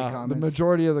 Yeah, the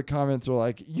majority of the comments are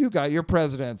like, you got your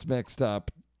presidents mixed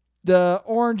up. The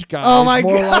orange guy is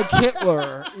more God. like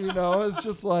Hitler. It's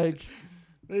just like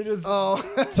they just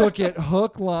took it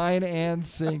hook, line, and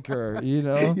sinker. You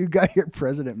got your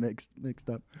president mixed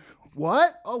up.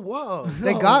 What? Oh, whoa.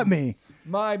 They No. got me.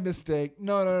 My mistake.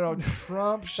 No.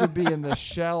 Trump should be in the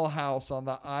Shell House on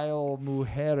the Isle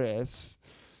Mujeres.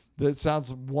 That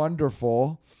sounds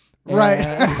wonderful.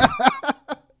 Right.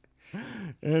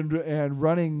 And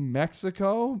running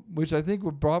Mexico, which I think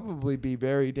would probably be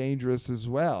very dangerous as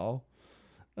well.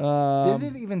 Did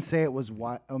it even say it was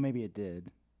white? Oh, maybe it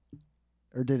did.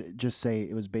 Or did it just say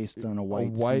it was based on a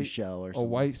white seashell or something? A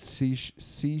white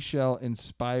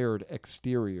seashell-inspired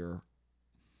exterior.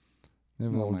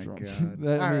 Oh, my God.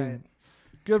 All right.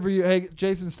 Good for you. Hey,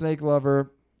 Jason Snake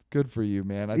Lover, good for you,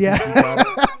 man. I Yeah. think you got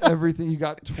everything. You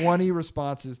got 20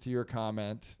 responses to your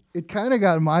comment. It kind of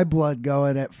got my blood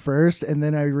going at first, and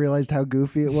then I realized how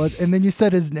goofy it was. And then you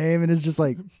said his name, and it's just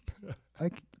like,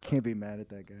 I can't be mad at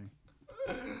that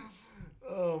guy.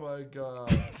 Oh, my God.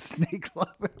 Snake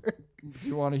Lover. Do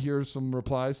you want to hear some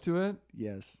replies to it?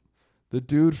 Yes. The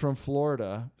dude from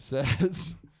Florida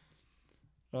says,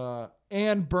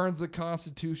 Ann burns the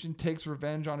Constitution, takes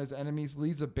revenge on his enemies,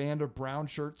 leads a band of brown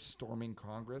shirts storming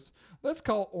Congress. Let's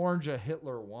call Orange a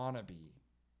Hitler wannabe.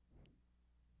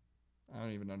 I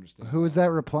don't even understand. Who is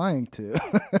that replying to?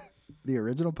 The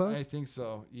original post? I think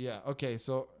so. Yeah. Okay.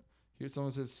 So here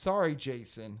someone says, sorry,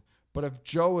 Jason, but if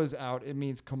Joe is out, it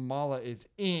means Kamala is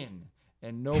in.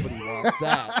 and nobody wants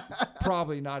that.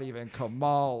 Probably not even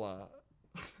Kamala.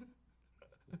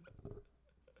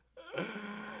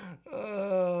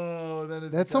 Oh,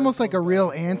 that's almost like a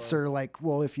real answer. Like,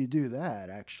 well, if you do that,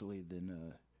 actually,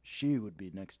 then she would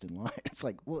be next in line. It's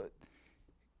like, what?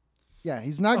 Yeah,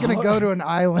 he's not going to go to an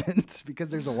island because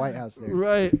there's a White House there.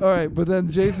 Right. All right. But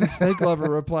then Jason Snake Lover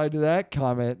replied to that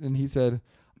comment, and he said,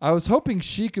 I was hoping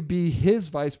she could be his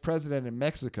vice president in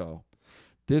Mexico.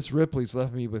 This Ripley's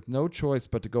left me with no choice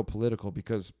but to go political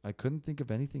because I couldn't think of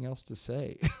anything else to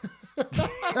say.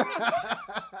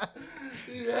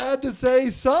 He had to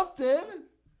say something.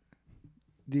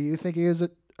 Do you think he is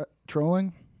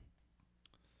trolling?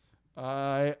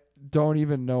 I don't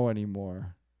even know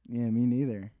anymore. Yeah, me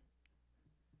neither.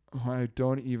 I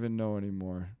don't even know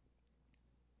anymore.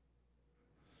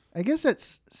 I guess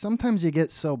it's sometimes you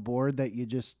get so bored that you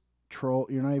just troll.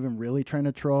 You're not even really trying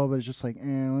to troll, but it's just like, let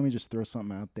me just throw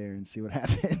something out there and see what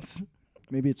happens.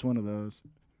 Maybe it's one of those.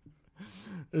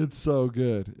 It's so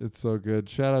good. It's so good.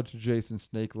 Shout out to Jason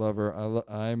Snake Lover.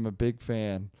 I'm a big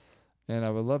fan, and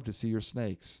I would love to see your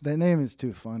snakes. That name is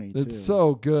too funny, It's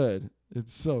so good.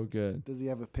 It's so good. Does he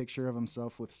have a picture of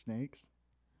himself with snakes?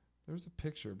 There's a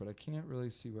picture, but I can't really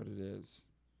see what it is.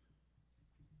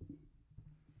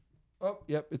 Oh,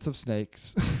 yep, it's of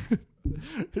snakes.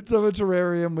 It's of a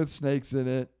terrarium with snakes in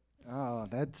it. Oh,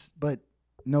 but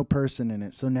no person in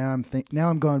it. So now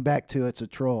I'm going back to it's a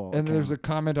troll. And there's a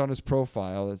comment on his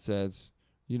profile that says,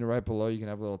 right below you can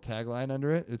have a little tagline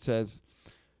under it. It says,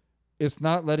 "It's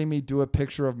not letting me do a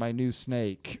picture of my new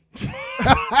snake."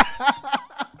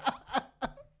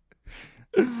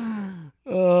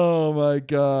 Oh my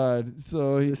God.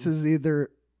 So this is either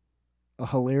a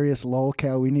hilarious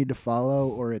lolcow we need to follow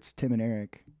or it's Tim and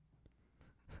Eric.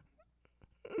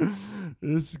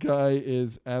 This guy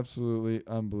is absolutely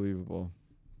unbelievable.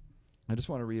 I just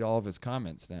want to read all of his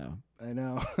comments now. I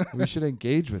know. We should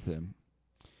engage with him.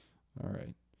 All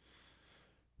right.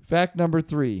 Fact number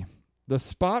 3. The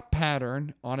spot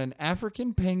pattern on an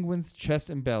African penguin's chest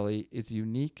and belly is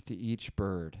unique to each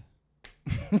bird.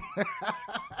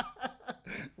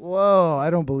 Whoa, I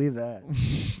don't believe that.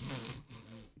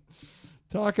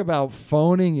 Talk about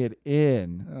phoning it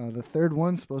in. The third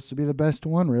one's supposed to be the best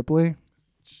one, Ripley.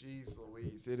 Jeez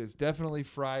Louise. It is definitely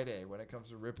Friday when it comes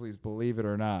to Ripley's Believe It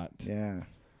or Not. Yeah,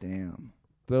 damn.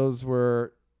 Those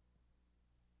were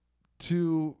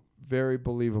 2 very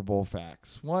believable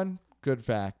facts. One good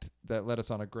fact that led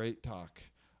us on a great talk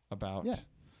about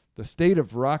the state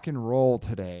of rock and roll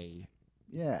today.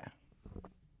 Yeah.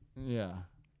 Yeah.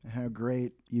 How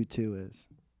great U2 is.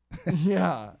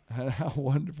 Yeah. How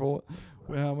wonderful.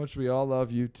 How much we all love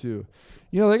U2.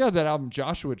 They got that album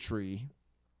Joshua Tree.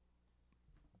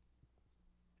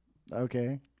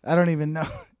 Okay. I don't even know.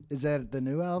 Is that the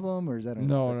new album or is that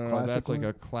No. That's like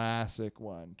a classic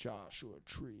one. Joshua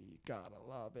Tree. Gotta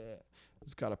love it.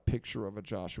 It's got a picture of a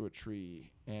Joshua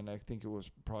Tree, and I think it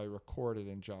was probably recorded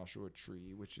in Joshua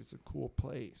Tree, which is a cool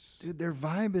place. Dude, their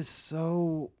vibe is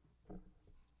so...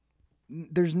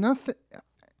 There's nothing...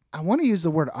 I want to use the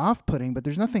word off-putting, but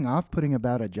there's nothing off-putting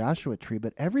about a Joshua Tree,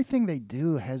 but everything they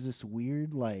do has this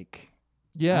weird,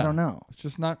 Yeah. I don't know. It's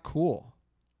just not cool.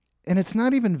 And it's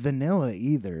not even vanilla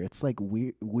either. It's like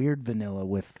weird vanilla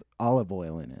with olive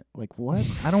oil in it. Like, what?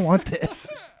 I don't want this.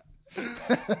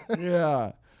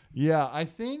 Yeah. Yeah,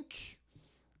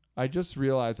 I just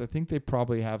realized, I think they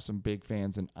probably have some big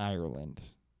fans in Ireland.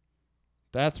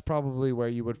 That's probably where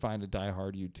you would find a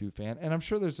diehard U2 fan. And I'm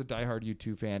sure there's a diehard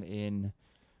U2 fan in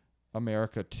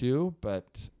America too,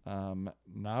 but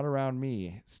not around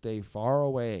me. Stay far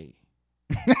away.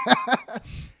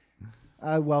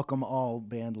 I welcome all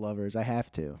band lovers. I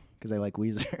have to, because I like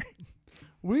Weezer.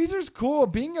 Weezer's cool.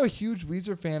 Being a huge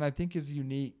Weezer fan, I think, is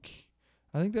unique.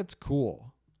 I think that's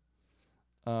cool.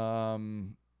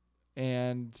 And,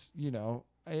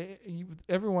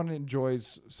 everyone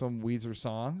enjoys some Weezer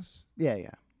songs. Yeah.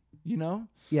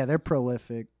 Yeah, they're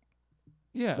prolific.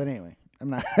 Yeah. But anyway, I'm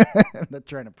not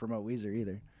trying to promote Weezer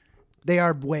either. They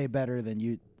are way better than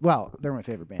you. Well, they're my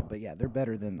favorite band, but yeah, they're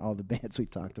better than all the bands we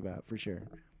talked about for sure.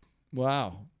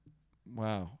 Wow.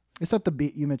 It's not the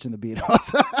beat. You mentioned the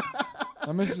Beatles.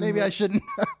 Maybe I shouldn't.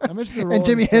 I mentioned the Rolling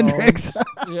and Jimi Stones. Hendrix.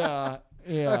 Yeah.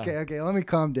 Okay. Let me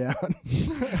calm down.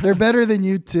 They're better than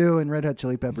U2 and Red Hot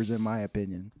Chili Peppers, in my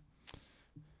opinion.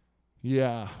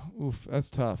 Yeah. Oof, that's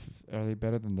tough. Are they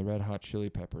better than the Red Hot Chili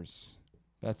Peppers?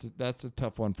 That's a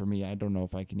tough one for me. I don't know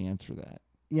if I can answer that.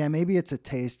 Yeah, maybe it's a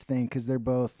taste thing because they're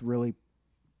both really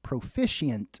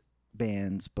proficient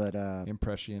bands, but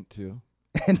Imprescient too.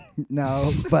 No,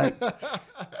 but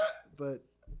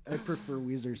I prefer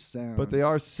Weezer's sound. But they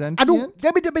are sentient. I don't.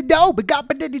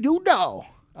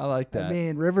 I like that. I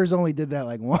mean, Rivers only did that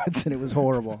like once, and it was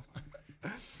horrible.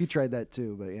 He tried that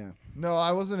too, but yeah. No,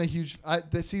 I wasn't a huge.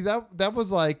 See that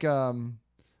was like.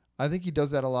 I think he does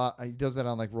that a lot. He does that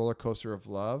on like Roller Coaster of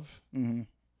Love. Mm-hmm.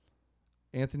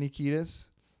 Anthony Kiedis,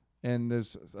 and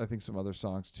there's I think some other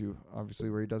songs too, obviously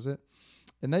where he does it.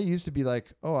 And that used to be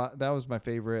like, that was my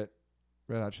favorite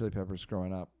Red Hot Chili Peppers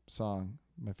growing up song.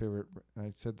 My favorite.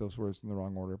 I said those words in the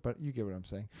wrong order, but you get what I'm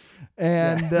saying.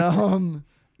 And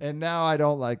and now I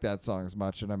don't like that song as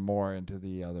much, and I'm more into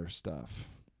the other stuff.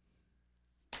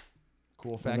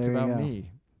 Cool fact about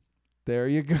me. There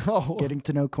you go. Getting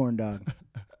to know Corn Dog.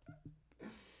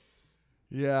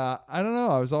 Yeah, I don't know.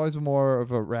 I was always more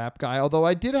of a rap guy, although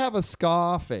I did have a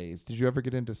ska phase. Did you ever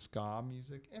get into ska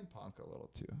music and punk a little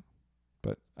too?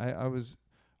 But I was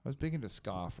big into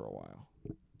ska for a while.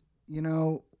 You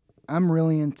know, I'm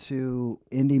really into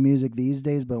indie music these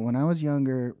days, but when I was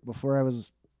younger, before I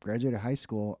was graduated high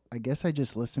school, I guess I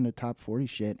just listened to top 40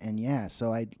 shit. And yeah,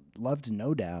 so I loved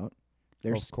No Doubt.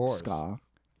 There's ska.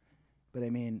 But I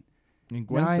mean, and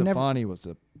Gwen Stefani was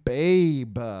a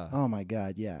babe. Oh my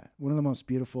God, yeah. One of the most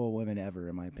beautiful women ever,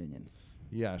 in my opinion.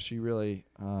 Yeah, she really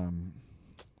I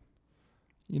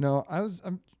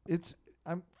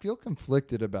feel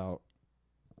conflicted about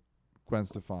Gwen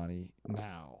Stefani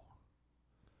now.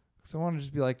 Because I want to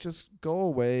just be like, just go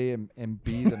away and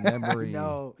be the memory.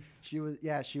 No, she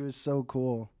was so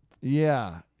cool.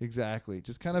 Yeah, exactly.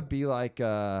 Just kind of be like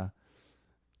Erykah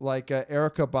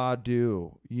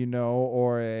Badu,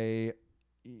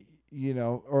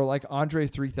 or like Andre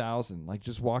 3000, like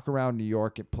just walk around New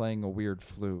York and playing a weird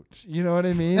flute. You know what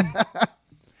I mean? I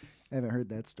haven't heard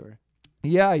that story.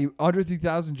 Yeah, Andre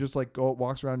 3000 just like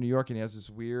walks around New York and he has this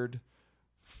weird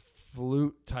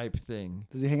flute type thing.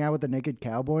 Does he hang out with the naked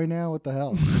cowboy now? What the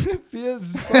hell? He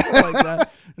is something like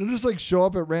that. He'll just like show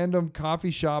up at random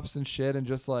coffee shops and shit and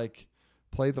just like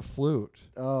play the flute.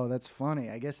 Oh, that's funny.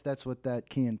 I guess that's what that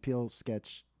Key and Peele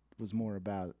sketch was more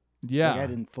about. Yeah. Like, I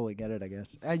didn't fully get it, I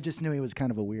guess. I just knew he was kind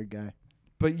of a weird guy.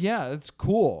 But yeah, it's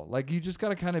cool. Like you just got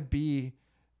to kind of be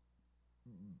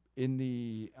on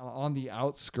the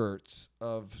outskirts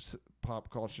of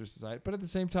pop culture society. But at the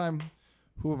same time,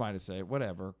 who am I to say?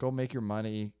 Whatever. Go make your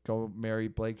money. Go marry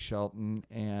Blake Shelton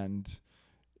and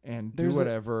do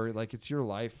whatever. Like it's your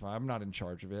life. I'm not in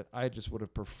charge of it. I just would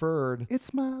have preferred.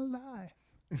 It's my life.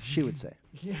 She would say.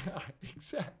 Yeah,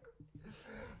 exactly.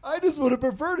 I just would have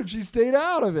preferred if she stayed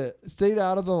out of it, stayed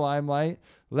out of the limelight.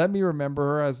 Let me remember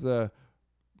her as the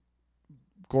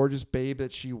gorgeous babe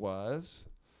that she was.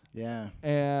 Yeah.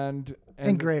 And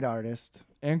great artist.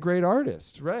 And great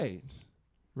artist. Right.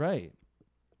 Right.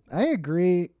 I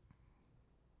agree.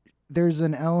 There's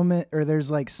an element or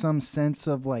there's like some sense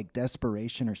of like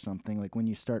desperation or something. Like when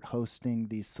you start hosting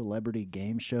these celebrity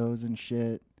game shows and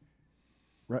shit.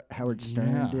 Howard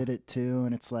Stern did it too.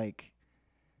 And it's like,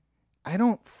 I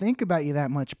don't think about you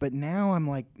that much, but now I'm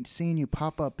like seeing you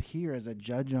pop up here as a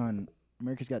judge on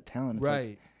America's Got Talent. It's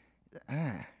right.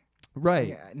 Like,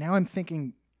 right. Now I'm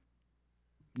thinking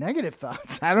negative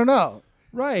thoughts. I don't know.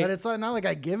 Right. But it's not like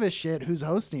I give a shit who's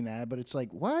hosting that, but it's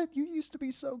like, what? You used to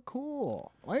be so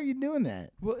cool. Why are you doing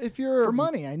that? Well, if you're... For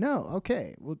money, I know.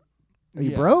 Okay. Well, are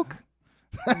you broke?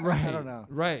 Right. I don't know.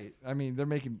 Right. I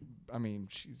mean,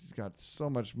 she's got so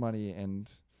much money and...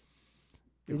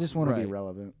 They just want to be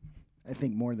relevant. I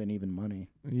think more than even money.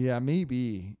 Yeah,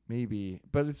 maybe.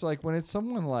 But it's like when it's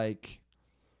someone like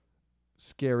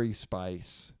Scary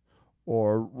Spice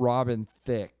or Robin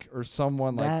Thicke or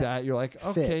someone like that, you're like,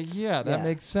 okay, that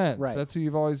makes sense. Right. That's who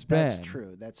you've always been. That's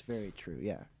true. That's very true,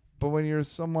 yeah. But when you're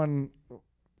someone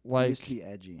like... You used to be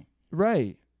edgy.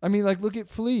 Right. I mean, like, look at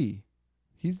Flea.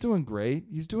 He's doing great.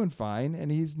 He's doing fine.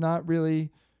 And he's not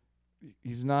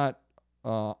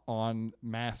on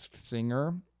Masked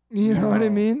Singer. You know what I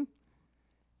mean?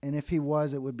 And if he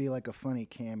was, it would be like a funny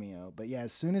cameo. But yeah,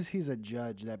 as soon as he's a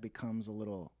judge, that becomes a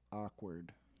little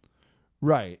awkward.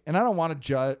 Right. And I don't want to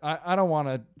judge. I don't want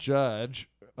to judge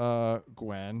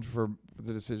Gwen for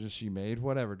the decisions she made.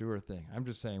 Whatever, do her thing. I'm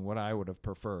just saying what I would have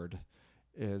preferred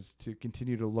is to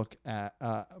continue to look back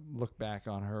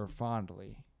on her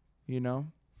fondly. You know,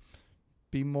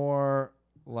 be more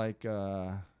like.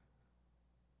 I'm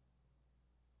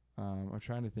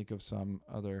trying to think of some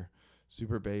other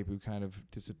super babe who kind of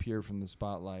disappeared from the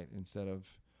spotlight instead of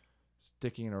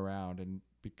sticking around and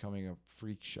becoming a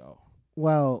freak show.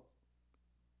 Well,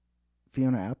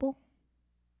 Fiona Apple?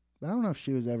 I don't know if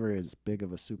she was ever as big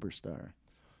of a superstar.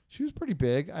 She was pretty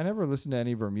big. I never listened to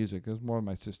any of her music. It was more of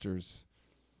my sister's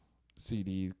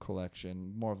CD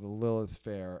collection, more of the Lilith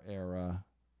Fair era.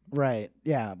 Right.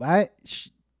 Yeah. But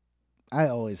I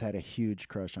always had a huge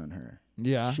crush on her.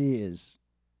 Yeah. She's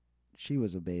she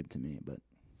was a babe to me, but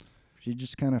she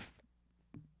just kind of,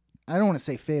 I don't want to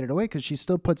say faded away because she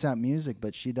still puts out music,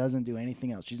 but she doesn't do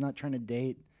anything else. She's not trying to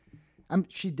date.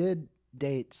 She did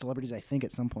date celebrities, I think,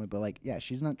 at some point, but like, yeah,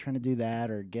 she's not trying to do that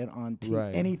or get on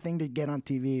anything to get on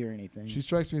TV or anything. She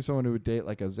strikes me as someone who would date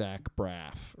like a Zach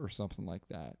Braff or something like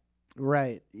that.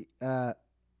 Right.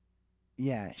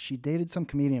 Yeah, she dated some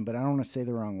comedian, but I don't want to say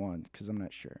the wrong one because I'm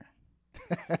not sure.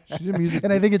 She did music,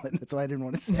 and I think that's why I didn't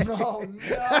want to say. No.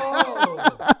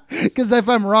 Because if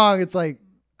I'm wrong, it's like,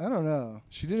 I don't know.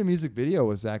 She did a music video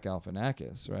with Zach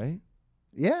Galifianakis, right?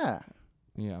 Yeah.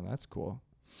 Yeah, that's cool.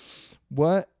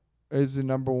 What is the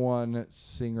number one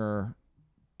singer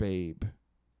babe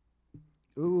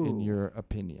in your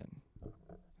opinion?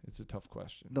 It's a tough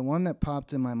question. The one that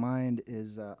popped in my mind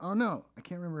is, oh no, I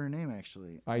can't remember her name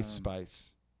actually. Ice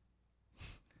Spice.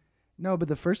 No, but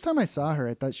the first time I saw her,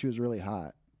 I thought she was really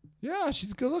hot. Yeah,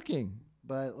 she's good looking.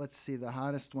 But let's see, the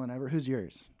hottest one ever. Who's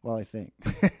yours? Well, I think.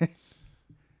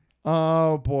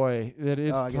 Oh boy, it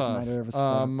is I guess tough. neither of us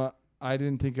I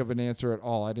didn't think of an answer at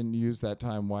all. I didn't use that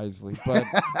time wisely, but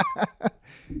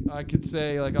I could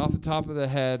say, like off the top of the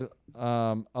head,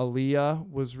 Aaliyah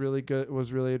was really good.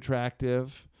 Was really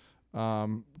attractive.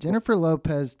 Jennifer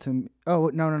Lopez to no,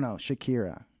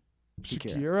 Shakira.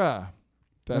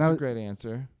 That's a great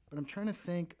answer. But I'm trying to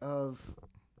think of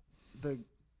the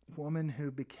woman who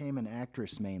became an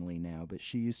actress mainly now, but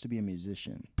she used to be a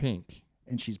musician. Pink.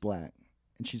 And she's black.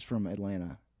 And she's from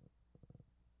Atlanta.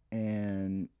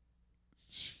 And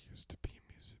she used to be a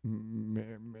music.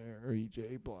 Mary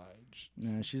J. Blige.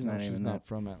 No, she's not even not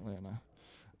from Atlanta.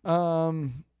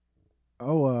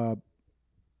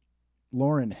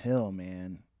 Lauryn Hill,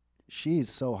 man. She's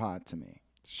so hot to me.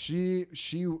 She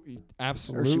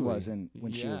absolutely. Or she was when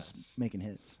she was making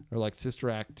hits. Or like Sister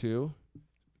Act 2.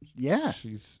 Yeah.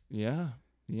 She was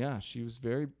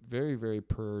very, very, very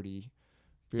purty.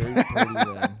 Very pretty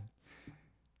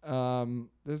then.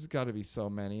 There's got to be so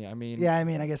many. I mean,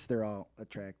 I guess they're all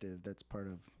attractive. That's part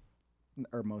of,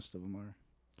 or most of them are.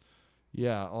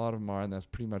 Yeah, a lot of them are, and that's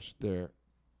pretty much their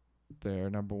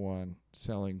number one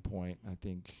selling point, I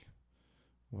think.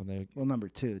 Number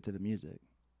two to the music.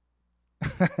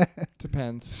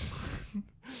 Depends.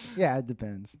 Yeah, it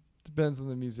depends. Depends on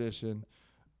the musician.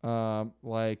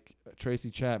 Like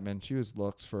Tracy Chapman, she was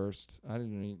looks first. I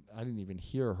didn't even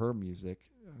hear her music.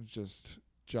 It was just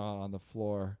jaw on the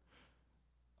floor.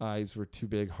 Eyes were too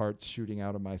big, hearts shooting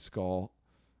out of my skull.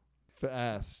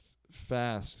 Fast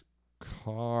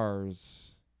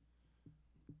cars.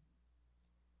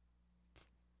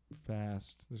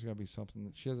 Fast. There's got to be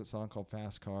something. She has a song called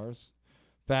Fast Cars.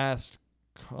 Fast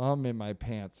Come in My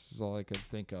Pants is all I could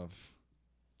think of.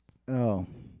 Oh.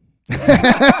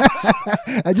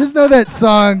 I just know that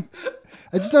song.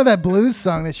 I just know that blues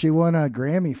song that she won a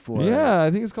Grammy for. Yeah,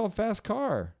 I think it's called Fast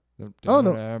Car. Oh,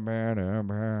 no, I'm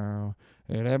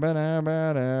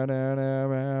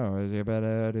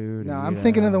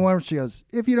thinking of the one where she goes,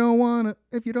 if you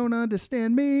don't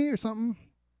understand me or something,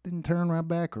 then turn right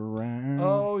back around.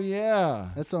 Oh,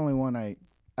 yeah. That's the only one I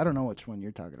don't know which one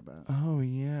you're talking about. Oh,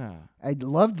 yeah. I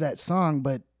loved that song,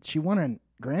 but she won a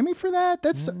Grammy for that?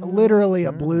 That's literally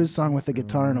a blues song with a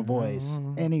guitar and a voice.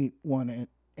 Any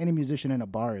musician in a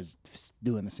bar is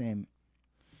doing the same.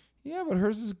 Yeah, but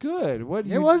hers is good.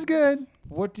 It was good.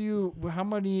 How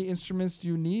many instruments do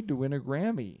you need to win a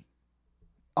Grammy?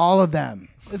 All of them.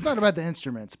 It's not about the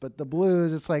instruments, but the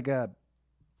blues, it's like a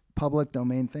public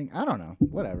domain thing. I don't know.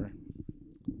 Whatever.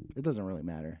 It doesn't really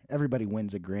matter. Everybody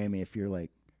wins a Grammy if you're like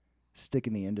stick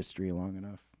in the industry long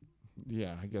enough.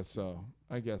 Yeah, I guess so.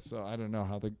 I don't know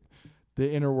how the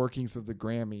inner workings of the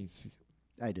Grammys.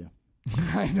 I do.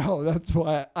 I know. That's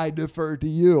why I defer to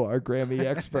you, our Grammy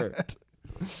expert.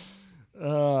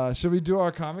 Should we do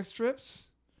our comic strips?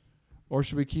 Or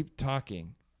should we keep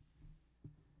talking?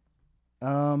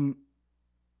 I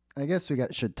guess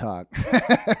should talk.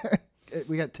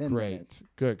 We got 10 minutes.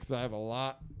 Good, because I have a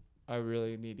lot I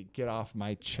really need to get off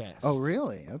my chest. Oh,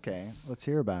 really? Okay. Let's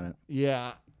hear about it.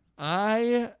 Yeah.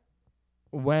 I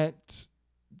went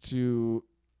to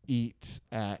eat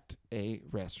at a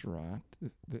restaurant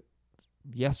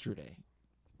yesterday.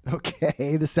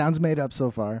 Okay. This sounds made up so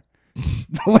far.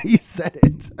 The way you said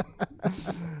it.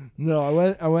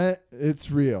 No, I went.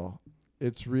 It's real.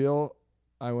 It's real.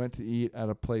 I went to eat at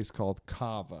a place called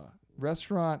Kava.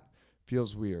 Restaurant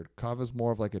feels weird. Kava's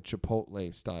more of like a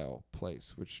Chipotle style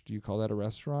place, which do you call that a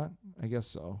restaurant? I guess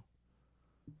so.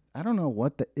 I don't know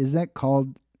is that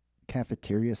called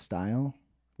cafeteria style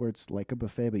where it's like a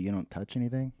buffet but you don't touch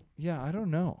anything? Yeah, I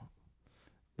don't know.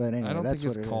 But anyway, I don't that's think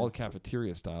it's what called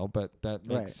cafeteria style, but that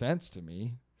makes sense to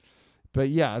me. But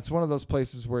yeah, it's one of those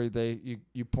places where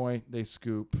you point, they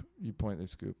scoop. You point, they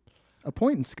scoop. A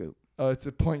point and scoop. Oh, it's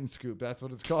a point and scoop. That's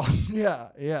what it's called. Yeah.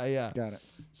 Got it.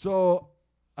 So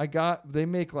they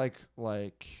make like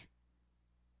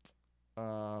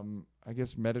I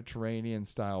guess Mediterranean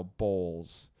style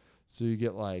bowls. So you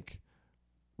get like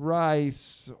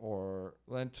rice or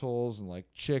lentils and like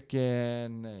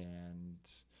chicken and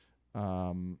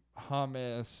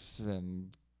hummus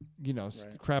and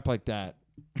crap like that.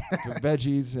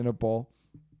 Veggies in a bowl.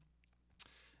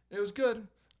 It was good.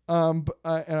 And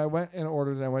I went and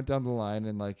ordered and I went down the line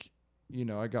and I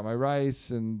got my rice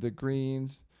and the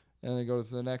greens and then go to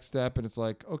the next step and it's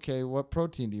like, okay, what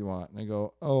protein do you want? And I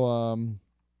go,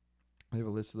 they have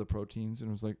a list of the proteins and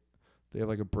it was like, they have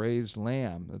like a braised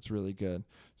lamb that's really good.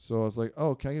 So I was like,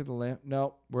 oh, can I get the lamb?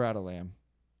 No, we're out of lamb.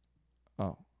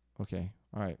 Oh, okay.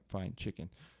 All right, fine. Chicken.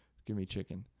 Give me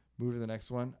chicken. Move to the next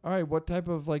one. All right, what type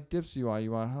of like dips do you want?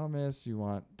 You want hummus? You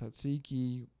want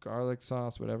tzatziki, garlic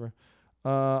sauce, whatever?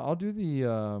 I'll do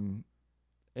the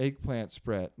eggplant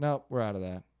spread. No, we're out of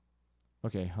that.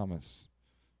 Okay, hummus.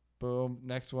 Boom.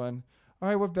 Next one. All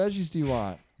right, what veggies do you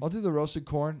want? I'll do the roasted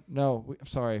corn. No, I'm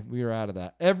sorry. We were out of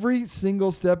that. Every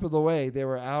single step of the way, they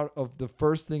were out of the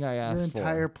first thing I asked for. Your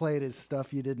entire plate is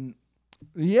stuff you didn't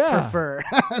prefer.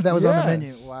 That was on the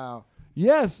menu. Wow.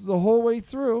 Yes, the whole way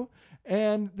through.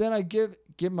 And then I get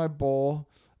my bowl,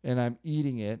 and I'm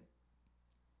eating it.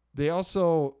 They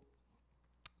also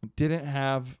didn't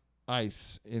have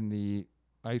ice in the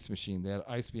ice machine. They had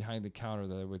ice behind the counter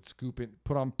that I would scoop it,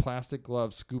 put on plastic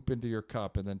gloves, scoop into your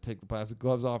cup, and then take the plastic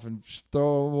gloves off and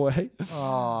throw them away.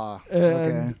 Oh,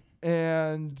 okay.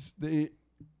 And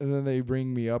then they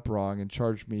bring me up wrong and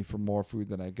charge me for more food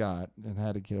than I got, and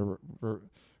had to get a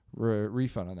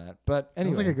refund on that. But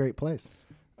anyway, sounds like a great place.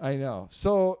 I know.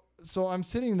 So I'm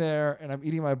sitting there and I'm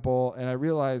eating my bowl, and I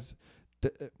realize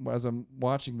that as I'm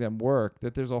watching them work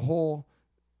that there's a whole,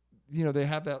 they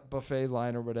have that buffet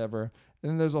line or whatever, and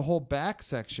then there's a whole back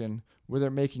section where they're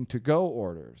making to-go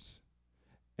orders.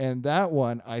 And that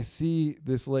one, I see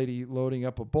this lady loading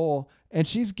up a bowl, and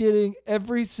she's getting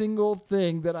every single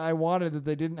thing that I wanted that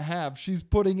they didn't have. She's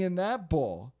putting in that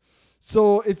bowl.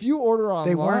 So if you order online,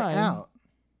 they weren't out.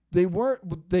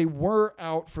 They were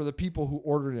out for the people who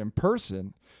ordered in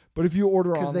person. But if you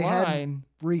order online, they had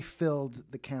refilled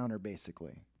the counter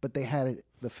basically, but they had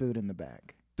the food in the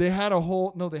bag. They had a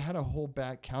whole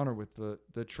back counter with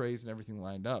the trays and everything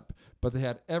lined up, but they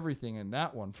had everything in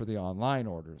that one for the online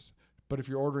orders. But if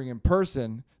you're ordering in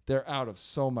person, they're out of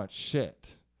so much shit.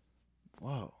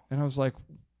 Whoa. And I was like,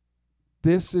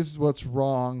 this is what's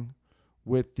wrong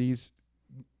with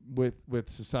with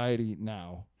society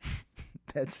now.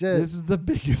 That's it. This is the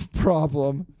biggest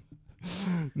problem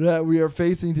that we are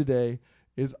facing today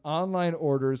is online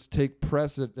orders take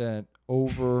precedent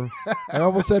over. I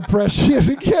almost said prescient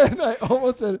again.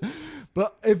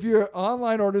 But if your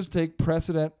online orders take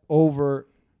precedent over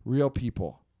real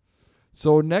people.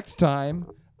 So next time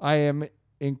I am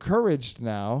encouraged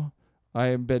now, I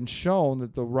have been shown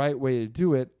that the right way to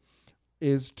do it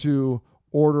is to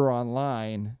order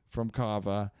online from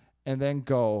Kava and then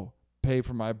go pay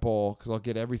for my bowl because I'll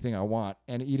get everything I want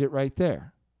and eat it right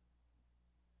there.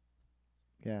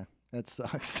 Yeah, that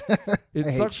sucks.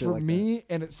 It sucks for me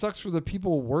and it sucks for the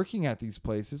people working at these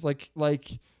places. Like,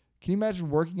 can you imagine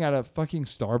working at a fucking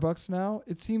Starbucks now?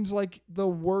 It seems like the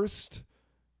worst.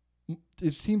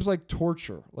 It seems like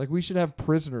torture. Like we should have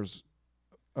prisoners.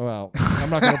 Well, I'm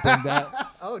not going to bring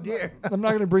that. Oh dear. I'm not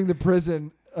going to bring the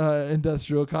prison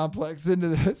industrial complex into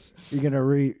this. You're going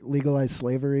to legalize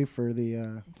slavery for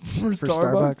the for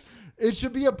Starbucks? It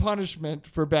should be a punishment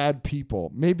for bad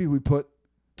people. Maybe we put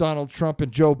Donald Trump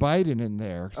and Joe Biden in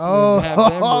there. So have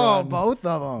them run both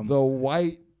of them. The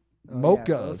white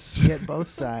mochas. Yeah, get both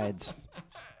sides.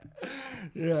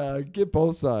 Yeah, get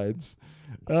both sides.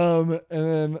 And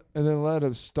then let a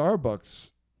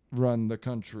Starbucks run the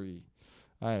country.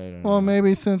 I don't know. Well,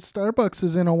 maybe since Starbucks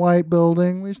is in a white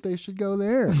building, they should go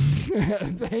there.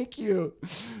 Thank you,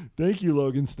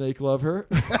 Logan Snake Lover.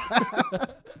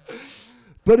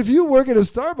 But if you work at a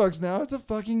Starbucks now, it's a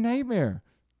fucking nightmare.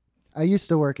 I used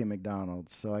to work at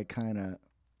McDonald's, so I kind of.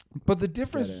 But the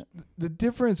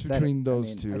difference between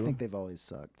those two, I think they've always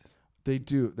sucked. They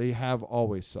do. They have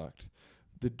always sucked.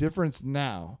 The difference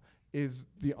now is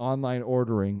the online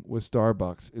ordering with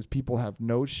Starbucks is people have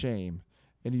no shame.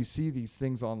 And you see these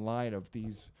things online of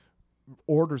these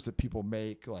orders that people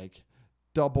make, like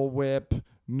double whip,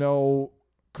 no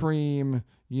cream,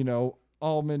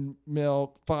 almond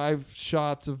milk, 5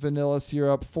 shots of vanilla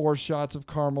syrup, 4 shots of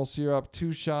caramel syrup,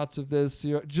 2 shots of this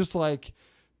syrup, just like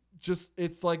just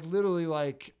it's like literally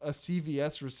like a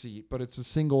CVS receipt, but it's a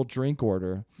single drink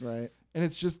order. Right. And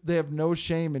it's just they have no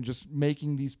shame in just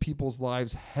making these people's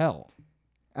lives hell.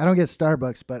 I don't get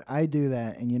Starbucks, but I do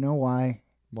that. And you know why?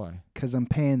 Why? Because I'm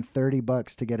paying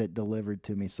 $30 to get it delivered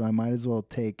to me. So I might as well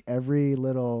take every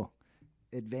little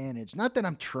advantage. Not that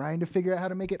I'm trying to figure out how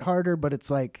to make it harder, but it's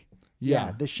like,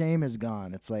 yeah, the shame is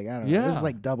gone. It's like, I don't know. This is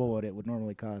like double what it would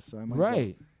normally cost. So I might as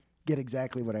well get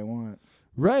exactly what I want.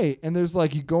 Right. And there's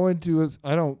like you go into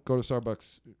I don't go to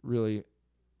Starbucks really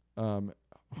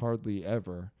hardly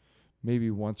ever, maybe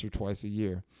once or twice a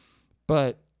year.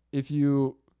 But if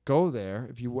you go there,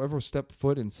 if you ever step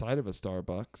foot inside of a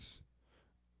Starbucks,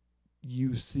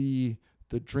 you see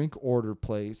the drink order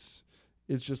place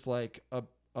is just like a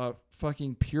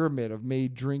fucking pyramid of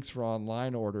made drinks for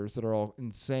online orders that are all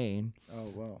insane.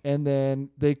 Oh, wow. And then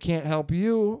they can't help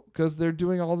you because they're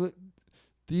doing all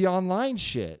the online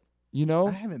shit. You know,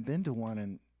 I haven't been to one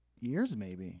in years,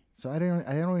 maybe. So I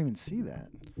don't even see that.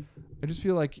 I just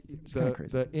feel like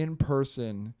the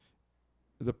in-person,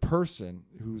 the person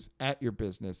who's at your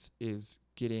business is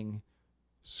getting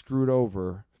screwed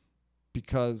over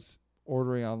because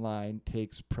ordering online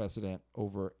takes precedent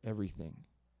over everything.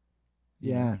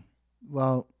 Yeah.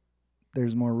 Well,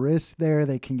 there's more risk there.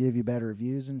 They can give you better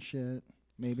reviews and shit,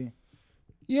 maybe.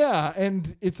 Yeah,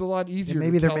 and it's a lot easier.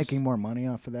 Maybe they're making more money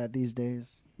off of that these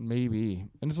days. Maybe.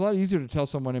 And it's a lot easier to tell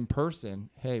someone in person,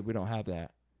 hey, we don't have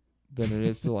that, than it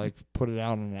is to like put it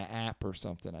out in an app or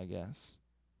something, I guess.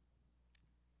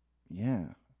 Yeah.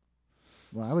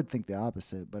 Well, I would think the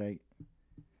opposite, but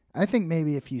I think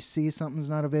maybe if you see something's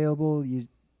not available, you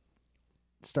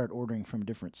start ordering from a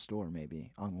different store,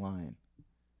 maybe online.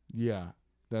 Yeah,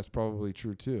 that's probably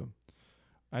true too.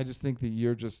 I just think that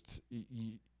you're just...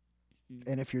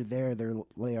 and if you're there, they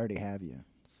already have you.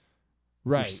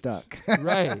 Right. You're stuck.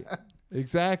 Right.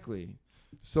 Exactly.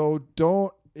 So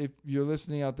if you're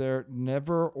listening out there,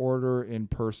 never order in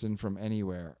person from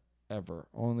anywhere, ever.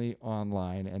 Only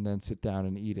online, and then sit down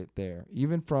and eat it there.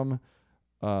 Even from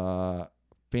the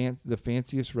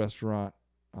fanciest restaurant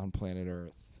on planet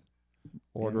Earth.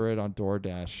 Order it on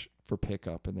DoorDash for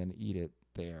pickup and then eat it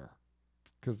there.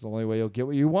 Because it's the only way you'll get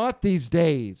what you want these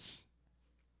days.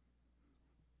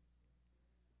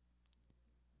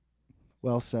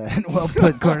 Well said. Well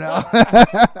put, Cornell.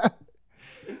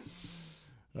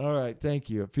 All right.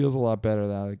 Thank you. It feels a lot better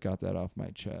now that I got that off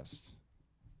my chest.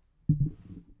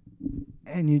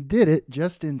 And you did it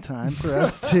just in time for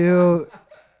us to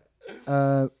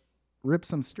rip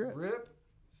some strips. Rip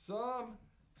some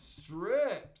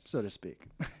strips. So to speak.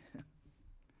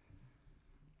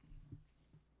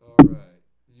 All right.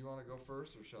 You want to go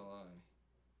first or shall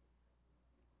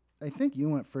I? I think you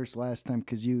went first last time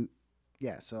because you...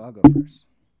 Yeah, so I'll go first.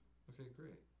 Okay,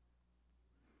 great.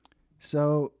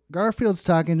 So Garfield's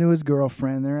talking to his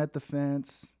girlfriend. They're at the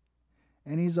fence,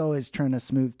 and he's always trying to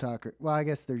smooth talk her. Well, I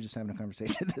guess they're just having a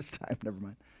conversation this time. Never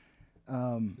mind.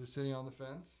 They're sitting on the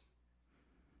fence?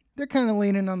 They're kind of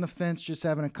leaning on the fence, just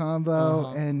having a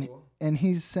convo, and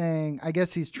he's saying, I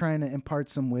guess he's trying to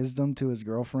impart some wisdom to his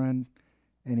girlfriend,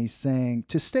 and he's saying,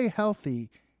 to stay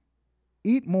healthy,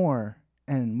 eat more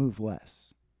and move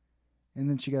less. And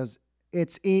then she goes,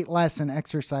 it's eat less and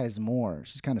exercise more.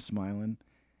 She's kind of smiling.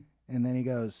 And then he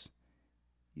goes,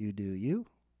 you do you,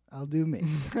 I'll do me.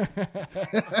 I like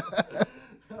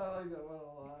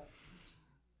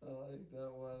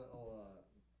that one a lot.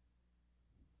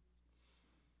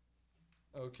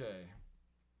 Okay.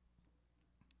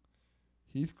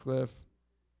 Heathcliff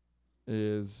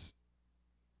is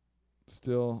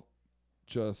still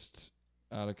just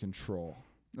out of control.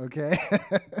 Okay.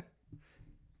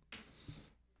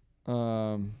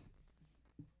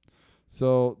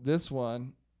 So this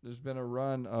one, there's been a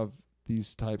run of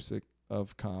these types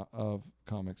of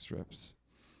comic strips.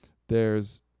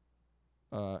 There's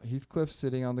Heathcliff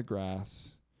sitting on the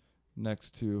grass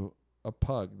next to a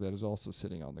pug that is also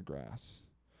sitting on the grass.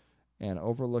 And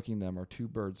overlooking them are two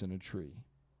birds in a tree.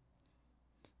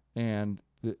 And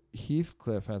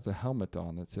Heathcliff has a helmet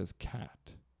on that says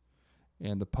cat.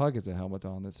 And the pug has a helmet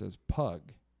on that says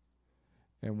pug.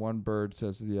 And one bird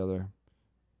says to the other,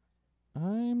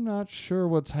 I'm not sure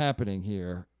what's happening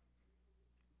here.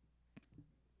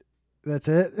 That's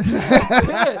it? That's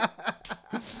it.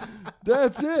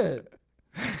 That's it.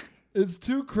 It's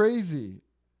too crazy.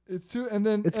 It's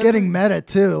getting meta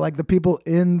too. Like the people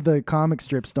in the comic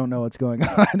strips don't know what's going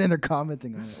on and they're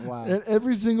commenting on it. Wow. And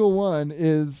every single one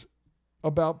is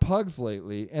about pugs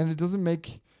lately, and it doesn't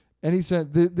make any sense.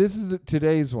 This is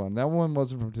today's one. That one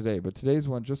wasn't from today, but today's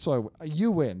one, just so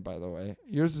you win, by the way.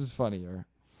 Yours is funnier,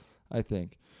 I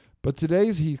think. But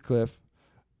today's Heathcliff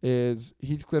is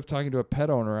Heathcliff talking to a pet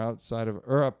owner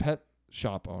a pet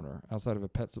shop owner outside of a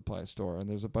pet supply store, and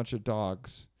there's a bunch of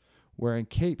dogs wearing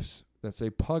capes that say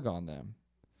pug on them.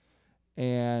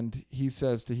 And he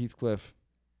says to Heathcliff,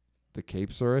 "The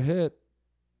capes are a hit."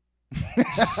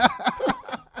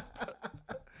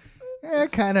 Yeah,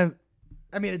 kind of.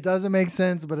 I mean, it doesn't make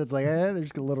sense, but it's like,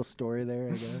 there's a little story there,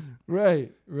 I guess.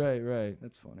 Right.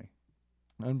 That's funny.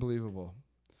 Unbelievable.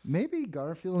 Maybe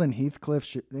Garfield and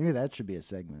Heathcliff maybe that should be a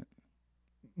segment.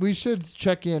 We should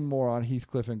check in more on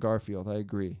Heathcliff and Garfield. I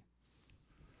agree.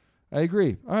 All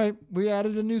right, we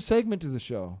added a new segment to the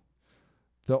show.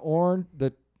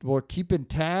 We're keeping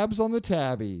tabs on the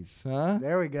tabbies, huh?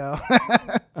 There we go.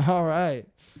 All right.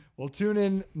 We'll tune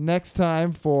in next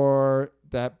time for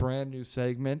that brand new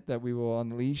segment that we will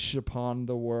unleash upon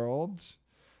the world.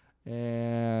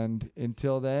 And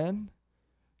until then,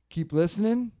 keep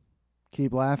listening.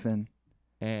 Keep laughing.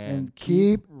 And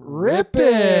keep ripping.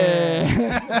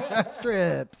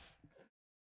 Strips.